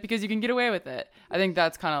appropriating shit because you can get away with it? I think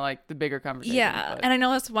that's kind of like the bigger conversation. Yeah. And I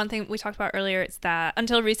know that's one thing we talked about earlier. It's that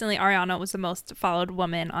until recently, Ariana was the most followed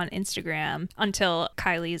woman on Instagram. Until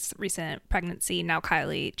Kylie's recent pregnancy, now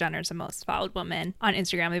Kylie Jenner's the most followed woman on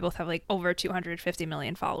Instagram. They both have like over 250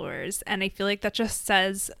 million followers. And I feel like that just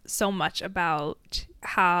says so much about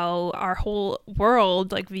how our whole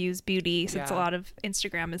world like views beauty, since a lot of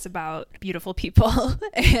Instagram is about beautiful people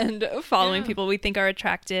and following people we think are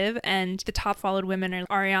attractive. And the top followed women are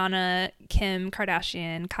Ariana, Kim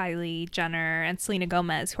Kardashian, Kylie Jenner, and Selena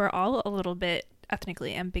Gomez, who are all a little bit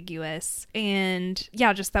ethnically ambiguous. And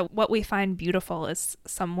yeah, just that what we find beautiful is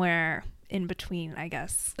somewhere in between, I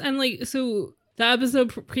guess. And like, so the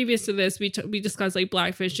episode previous to this, we discussed like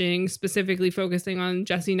blackfishing, specifically focusing on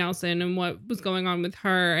Jessie Nelson and what was going on with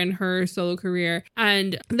her and her solo career.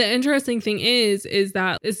 And the interesting thing is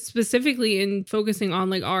that it's specifically in focusing on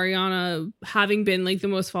like Ariana having been like the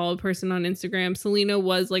most followed person on Instagram. Selena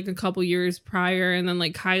was like a couple years prior, and then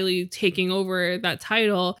like Kylie taking over that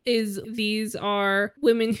title. These are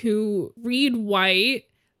women who read white,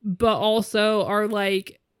 but also are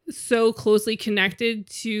like so closely connected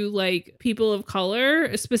to like people of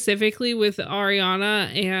color, specifically with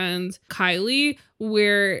Ariana and Kylie,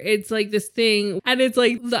 where it's like this thing, and it's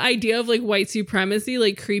like the idea of like white supremacy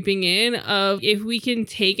like creeping in, of if we can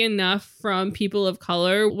take enough from people of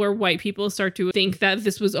color where white people start to think that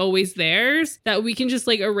this was always theirs, that we can just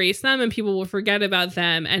like erase them and people will forget about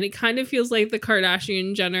them. And it kind of feels like the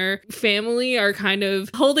Kardashian Jenner family are kind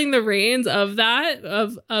of holding the reins of that,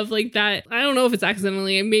 of like that. I don't know if it's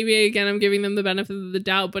accidentally, maybe again I'm giving them the benefit of the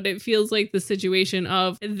doubt, but it feels like the situation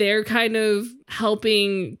of they're kind of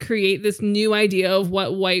helping create this new idea of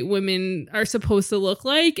what white women are supposed to look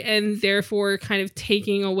like, and therefore kind of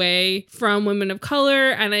taking away from women of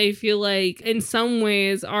color. And I feel like in some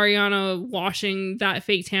ways Ariana washing that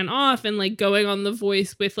fake tan off and like going on The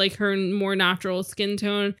Voice with like her more natural skin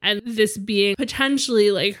tone, and this being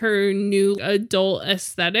potentially like her new adult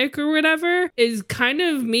aesthetic or whatever, is kind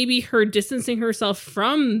of maybe her distancing herself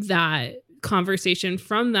from that conversation,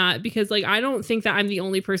 from that, because like I don't think that I'm the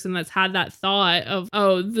only person that's had that thought of,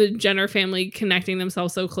 oh, the Jenner family connecting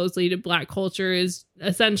themselves so closely to Black culture is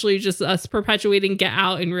essentially just us perpetuating Get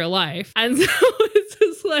Out in real life. And so it's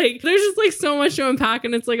just like there's just like so much to unpack,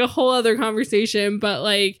 and it's like a whole other conversation. But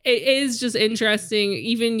like it is just interesting,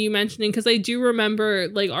 even you mentioning, because I do remember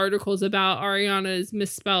like articles about Ariana's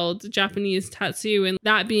misspelled Japanese tattoo, and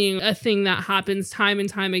that being a thing that happens time and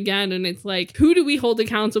time again. And it's like, who do we hold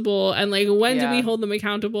accountable, and like when do we hold them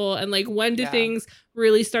accountable, and like when do things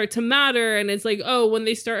really start to matter? And it's like, oh, when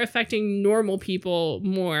they start affecting normal people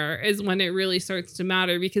more is when it really starts to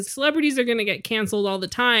matter, because celebrities are going to get canceled all the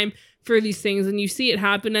time for these things, and you see it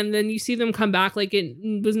happen, and then you see them come back like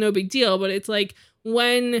it was no big deal. But it's like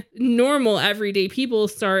when normal everyday people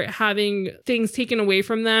start having things taken away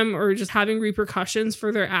from them, or just having repercussions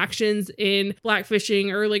for their actions in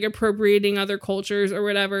blackfishing or like appropriating other cultures or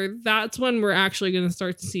whatever, that's when we're actually going to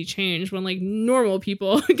start to see change, when like normal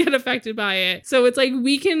people get affected by it. So it's like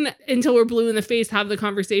we can, until we're blue in the face, have the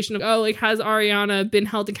conversation of, oh, like, has Ariana been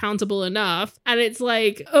held accountable enough? And it's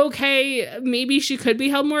like, okay, maybe she could be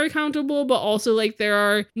held more accountable, but also like there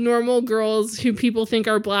are normal girls who people think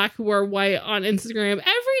are Black who are white on Instagram every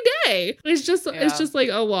day. It's just like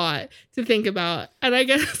a lot to think about. And I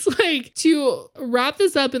guess like to wrap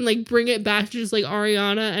this up and like bring it back to just like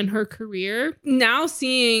Ariana and her career, now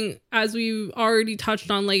seeing, as we've already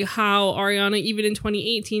touched on, like how Ariana even in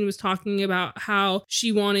 2018 was talking about how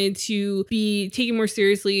she wanted to be taken more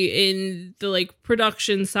seriously in the like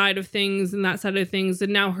production side of things and that side of things,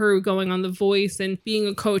 and now her going on The Voice and being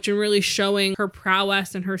a coach and really showing her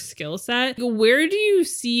prowess and her skill set. Where do you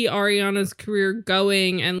see Ariana's career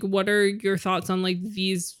going, and what are your thoughts on like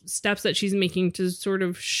these steps that she's making to sort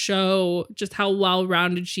of show just how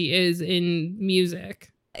well-rounded she is in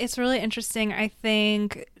music? It's really interesting. I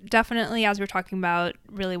think definitely, as we're talking about,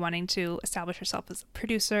 really wanting to establish herself as a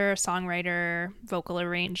producer, songwriter, vocal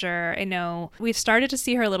arranger. I know we've started to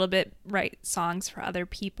see her a little bit write songs for other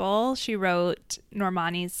people. She wrote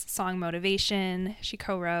Normani's song Motivation. She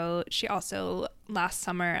also, last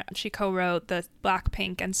summer, she co-wrote the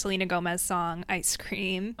Blackpink and Selena Gomez song Ice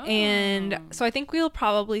Cream. Oh. And so I think we'll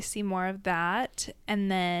probably see more of that. And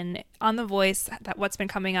then on The Voice, what's been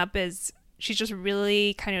coming up is she's just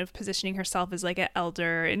really kind of positioning herself as like an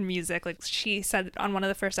elder in music. Like she said on one of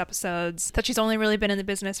the first episodes that she's only really been in the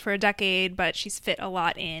business for a decade, but she's fit a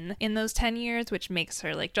lot in those 10 years, which makes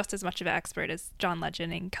her like just as much of an expert as John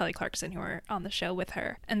Legend and Kelly Clarkson, who are on the show with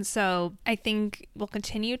her. And so I think we'll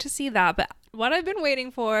continue to see that. But what I've been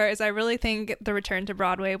waiting for is I really think the return to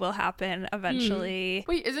Broadway will happen eventually.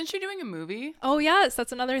 Wait, isn't she doing a movie? Oh, yes,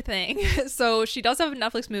 that's another thing. So she does have a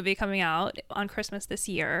Netflix movie coming out on Christmas this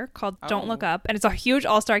year called Don't Look Up. And it's a huge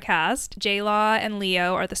all-star cast. J-Law and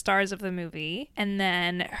Leo are the stars of the movie. And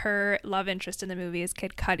then her love interest in the movie is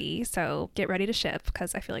Kid Cudi. So get ready to ship,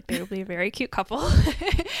 because I feel like they will be a very cute couple.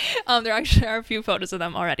 There actually are a few photos of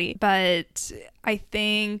them already. But I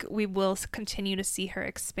think we will continue to see her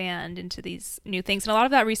expand into these new things. And a lot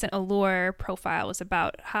of that recent Allure profile was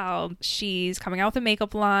about how she's coming out with a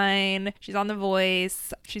makeup line. She's on The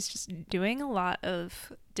Voice. She's just doing a lot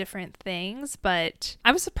of different things. But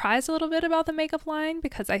I was surprised a little bit about the makeup line,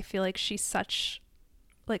 because I feel like she's such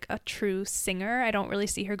like a true singer. I don't really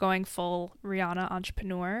see her going full Rihanna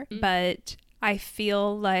entrepreneur, but I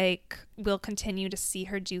feel like we'll continue to see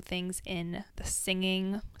her do things in the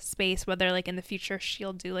singing space, whether like in the future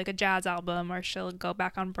she'll do like a jazz album or she'll go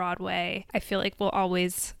back on Broadway. I feel like we'll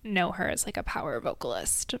always know her as like a power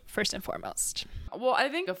vocalist first and foremost. Well, I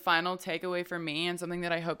think a final takeaway for me, and something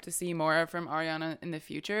that I hope to see more of from Ariana in the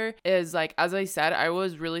future, is like, as I said, I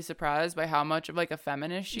was really surprised by how much of like a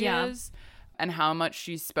feminist she is. And how much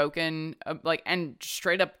she's spoken, like, and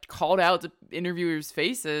straight up called out to interviewers'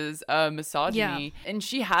 faces, misogyny. Yeah. And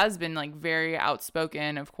she has been, like, very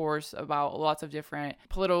outspoken, of course, about lots of different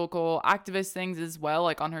political activist things as well,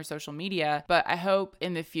 like, on her social media. But I hope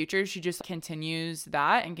in the future she just continues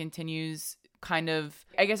that and continues kind of,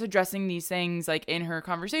 I guess, addressing these things like in her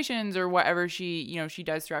conversations or whatever she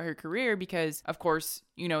does throughout her career, because of course,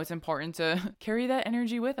 it's important to carry that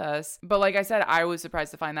energy with us. But like I said, I was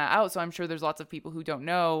surprised to find that out. So I'm sure there's lots of people who don't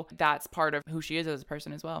know that's part of who she is as a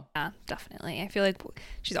person as well. Yeah, definitely. I feel like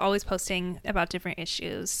she's always posting about different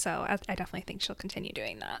issues. So I definitely think she'll continue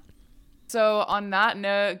doing that. So on that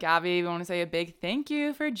note, Gabby, we want to say a big thank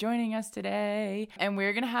you for joining us today. And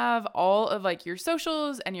we're going to have all of like your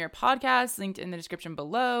socials and your podcasts linked in the description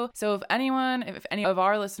below. So if any of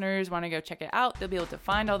our listeners want to go check it out, they'll be able to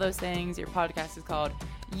find all those things. Your podcast is called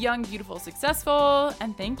Young, Beautiful, Successful.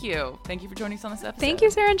 And thank you. Thank you for joining us on this episode. Thank you,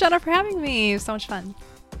 Sarah and Jenna, for having me. It was so much fun.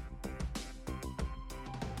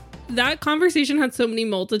 That conversation had so many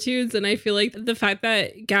multitudes, and I feel like the fact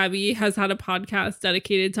that Gabby has had a podcast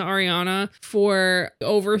dedicated to Ariana for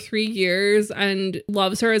over 3 years and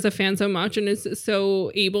loves her as a fan so much and is so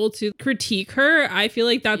able to critique her, I feel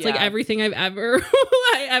like that's like everything I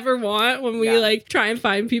ever want when we like try and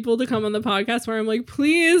find people to come on the podcast, where I'm like,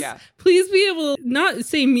 please be able to not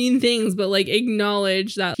say mean things, but like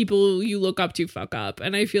acknowledge that people you look up to fuck up.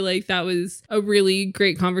 And I feel like that was a really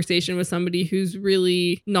great conversation with somebody who's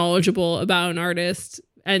really knowledgeable about an artist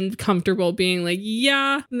and comfortable being like,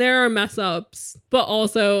 yeah, there are mess ups, but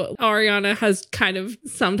also Ariana has kind of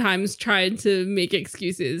sometimes tried to make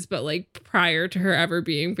excuses, but like prior to her ever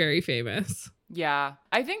being very famous. Yeah.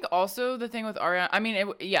 I think also the thing with Ariana, I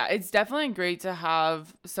mean, it's definitely great to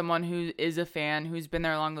have someone who is a fan who's been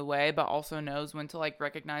there along the way, but also knows when to like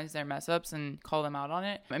recognize their mess ups and call them out on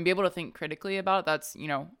it and be able to think critically about it. That's,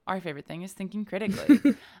 our favorite thing is thinking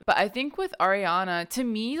critically. But I think with Ariana, to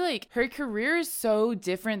me, like her career is so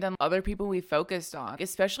different than other people we focused on,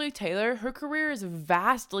 especially Taylor. Her career is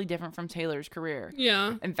vastly different from Taylor's career.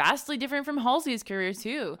 Yeah. And vastly different from Halsey's career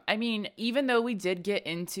too. I mean, even though we did get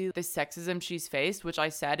into the sexism she's faced, which I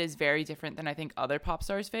said is very different than I think other pop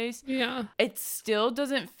stars face. Yeah. It still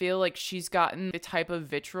doesn't feel like she's gotten the type of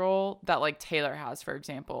vitriol that like Taylor has, for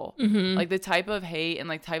example. Mm-hmm. Like the type of hate and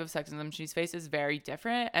like type of sexism she's faced is very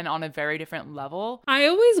different and on a very different level. I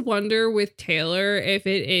always wonder with Taylor if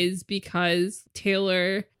it is because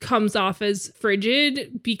Taylor comes off as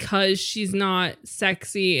frigid because she's not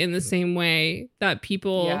sexy in the same way that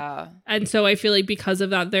people. Yeah. And so I feel like because of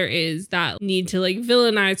that, there is that need to like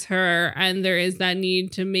villainize her, and there is that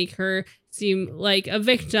need to make her seem like a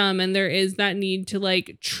victim, and there is that need to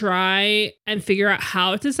like try and figure out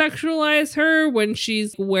how to sexualize her when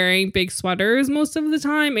she's wearing big sweaters most of the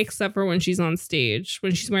time, except for when she's on stage,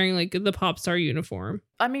 when she's wearing like the pop star uniform.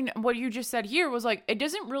 I mean, what you just said here was like, it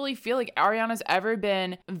doesn't really feel like Ariana's ever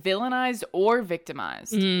been villainized or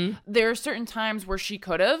victimized. There are certain times where she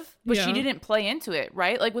could have, but she didn't play into it,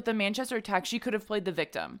 right? Like with the Manchester attack, she could have played the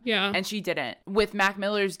victim. Yeah. And she didn't. With Mac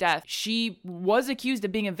Miller's death, she was accused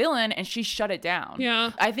of being a villain and she shut it down.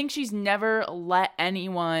 Yeah. I think she's never let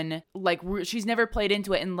anyone, like, she's never played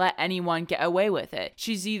into it and let anyone get away with it.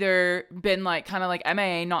 She's either been like, kind of like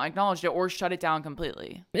MIA, not acknowledged it, or shut it down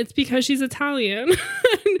completely. It's because she's Italian.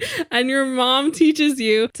 And your mom teaches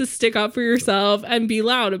you to stick up for yourself and be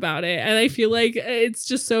loud about it. And I feel like it's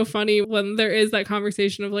just so funny when there is that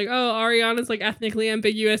conversation of like, oh, Ariana's like ethnically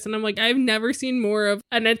ambiguous. And I'm like, I've never seen more of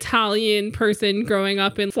an Italian person growing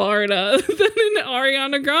up in Florida than an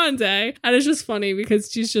Ariana Grande. And it's just funny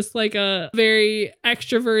because she's just like a very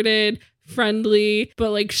extroverted, friendly,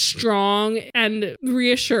 but like strong and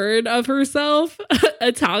reassured of herself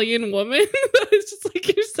Italian woman. It's just like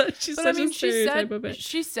she's such a stereotype of it.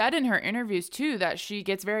 She said in her interviews too that she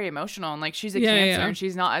gets very emotional and like she's a Cancer and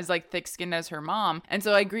she's not as like thick-skinned as her mom. And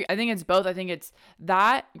so I agree. I think it's both. I think it's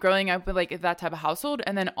that growing up with like that type of household,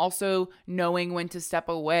 and then also knowing when to step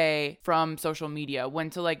away from social media, when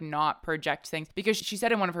to like not project things. Because she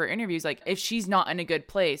said in one of her interviews, like if she's not in a good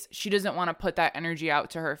place, she doesn't want to put that energy out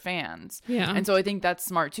to her fans. Yeah. And so I think that's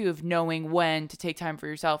smart too, of knowing when to take time for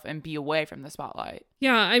yourself and be away from the spotlight.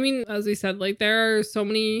 Yeah, I mean, as we said, like there are so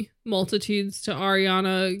many multitudes to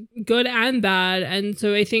Ariana, good and bad. And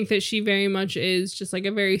so I think that she very much is just like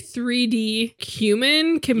a very 3D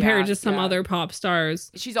human compared to some other pop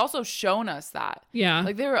stars. She's also shown us that. Yeah.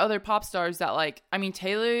 Like there are other pop stars that like, I mean,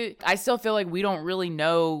 Taylor, I still feel like we don't really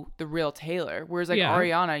know the real Taylor. Whereas like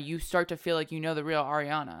Ariana, you start to feel like you know the real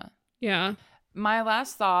Ariana. Yeah. My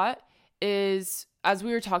last thought is, as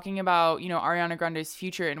we were talking about, you know, Ariana Grande's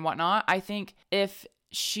future and whatnot, I think if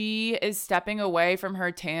she is stepping away from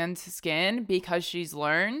her tanned skin because she's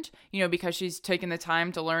learned, you know, because she's taken the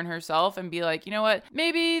time to learn herself and be like, you know what,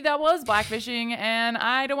 maybe that was blackfishing and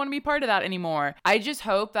I don't want to be part of that anymore. I just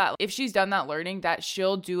hope that if she's done that learning, that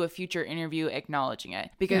she'll do a future interview acknowledging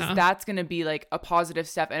it, because that's going to be like a positive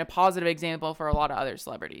step and a positive example for a lot of other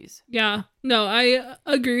celebrities. Yeah. No, I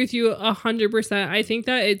agree with you 100%. I think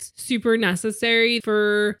that it's super necessary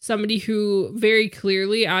for somebody who very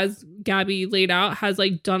clearly, as Gabby laid out, has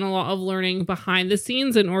like done a lot of learning behind the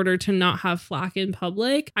scenes in order to not have flack in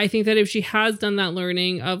public. I think that if she has done that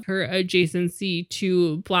learning of her adjacency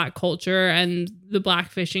to Black culture and the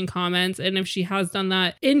blackfishing comments, and if she has done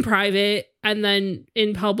that in private and then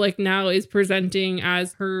in public now is presenting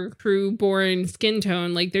as her true born skin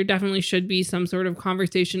tone, like there definitely should be some sort of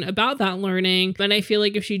conversation about that learning. And I feel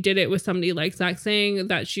like if she did it with somebody like Zach Sang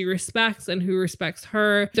that she respects and who respects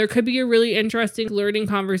her, there could be a really interesting learning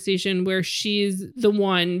conversation where she's the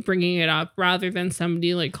one bringing it up rather than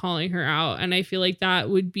somebody like calling her out. And I feel like that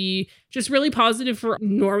would be just really positive for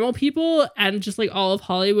normal people and just like all of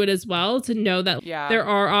Hollywood as well, to know that there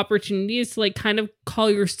are opportunities to like kind of call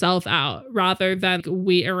yourself out rather than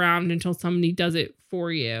wait around until somebody does it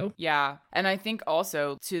for you. Yeah. And I think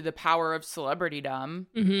also to the power of celebritydom,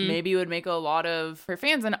 maybe it would make a lot of her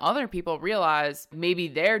fans and other people realize maybe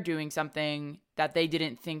they're doing something that they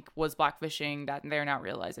didn't think was blackfishing that they're not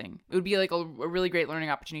realizing. It would be like a really great learning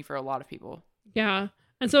opportunity for a lot of people. Yeah.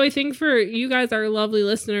 And so I think for you guys, our lovely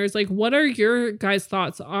listeners, like, what are your guys'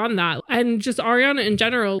 thoughts on that? And just Ariana in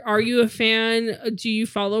general, are you a fan? Do you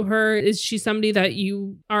follow her? Is she somebody that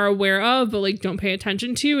you are aware of, but like don't pay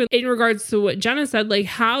attention to? And in regards to what Jenna said, like,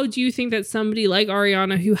 how do you think that somebody like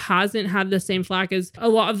Ariana, who hasn't had the same flack as a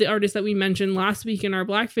lot of the artists that we mentioned last week in our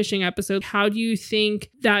blackfishing episode, how do you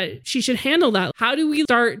think that she should handle that? How do we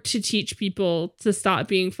start to teach people to stop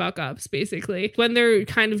being fuck ups, basically, when they're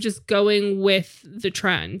kind of just going with the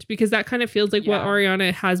trend? Because that kind of feels like what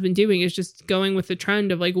Ariana has been doing, is just going with the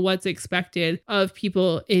trend of like what's expected of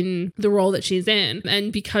people in the role that she's in.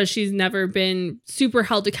 And because she's never been super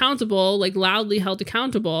held accountable, like loudly held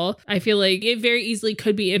accountable, I feel like it very easily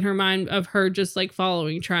could be in her mind of her just like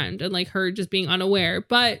following trend and like her just being unaware.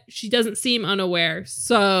 But she doesn't seem unaware.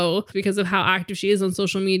 So because of how active she is on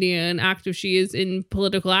social media and active she is in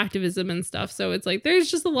political activism and stuff. So it's like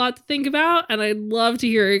there's just a lot to think about. And I'd love to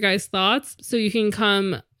hear your guys' thoughts. So you can come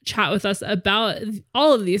chat with us about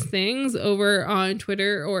all of these things over on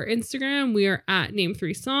Twitter or Instagram. We are at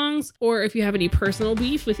Name3Songs. Or if you have any personal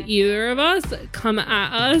beef with either of us, come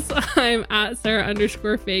at us. I'm at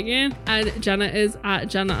Sarah_Fagan and Jenna is at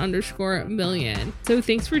Jenna_million. So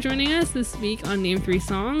thanks for joining us this week on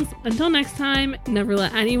Name3Songs. Until next time, never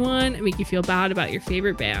let anyone make you feel bad about your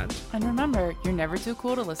favorite band. And remember, you're never too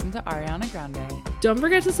cool to listen to Ariana Grande. Don't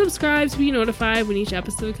forget to subscribe to be notified when each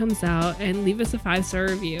episode comes out and leave us a 5-star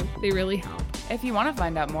review. They really help. If you want to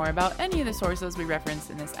find out more about any of the sources we referenced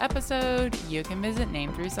in this episode, you can visit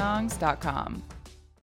Name3Songs.com.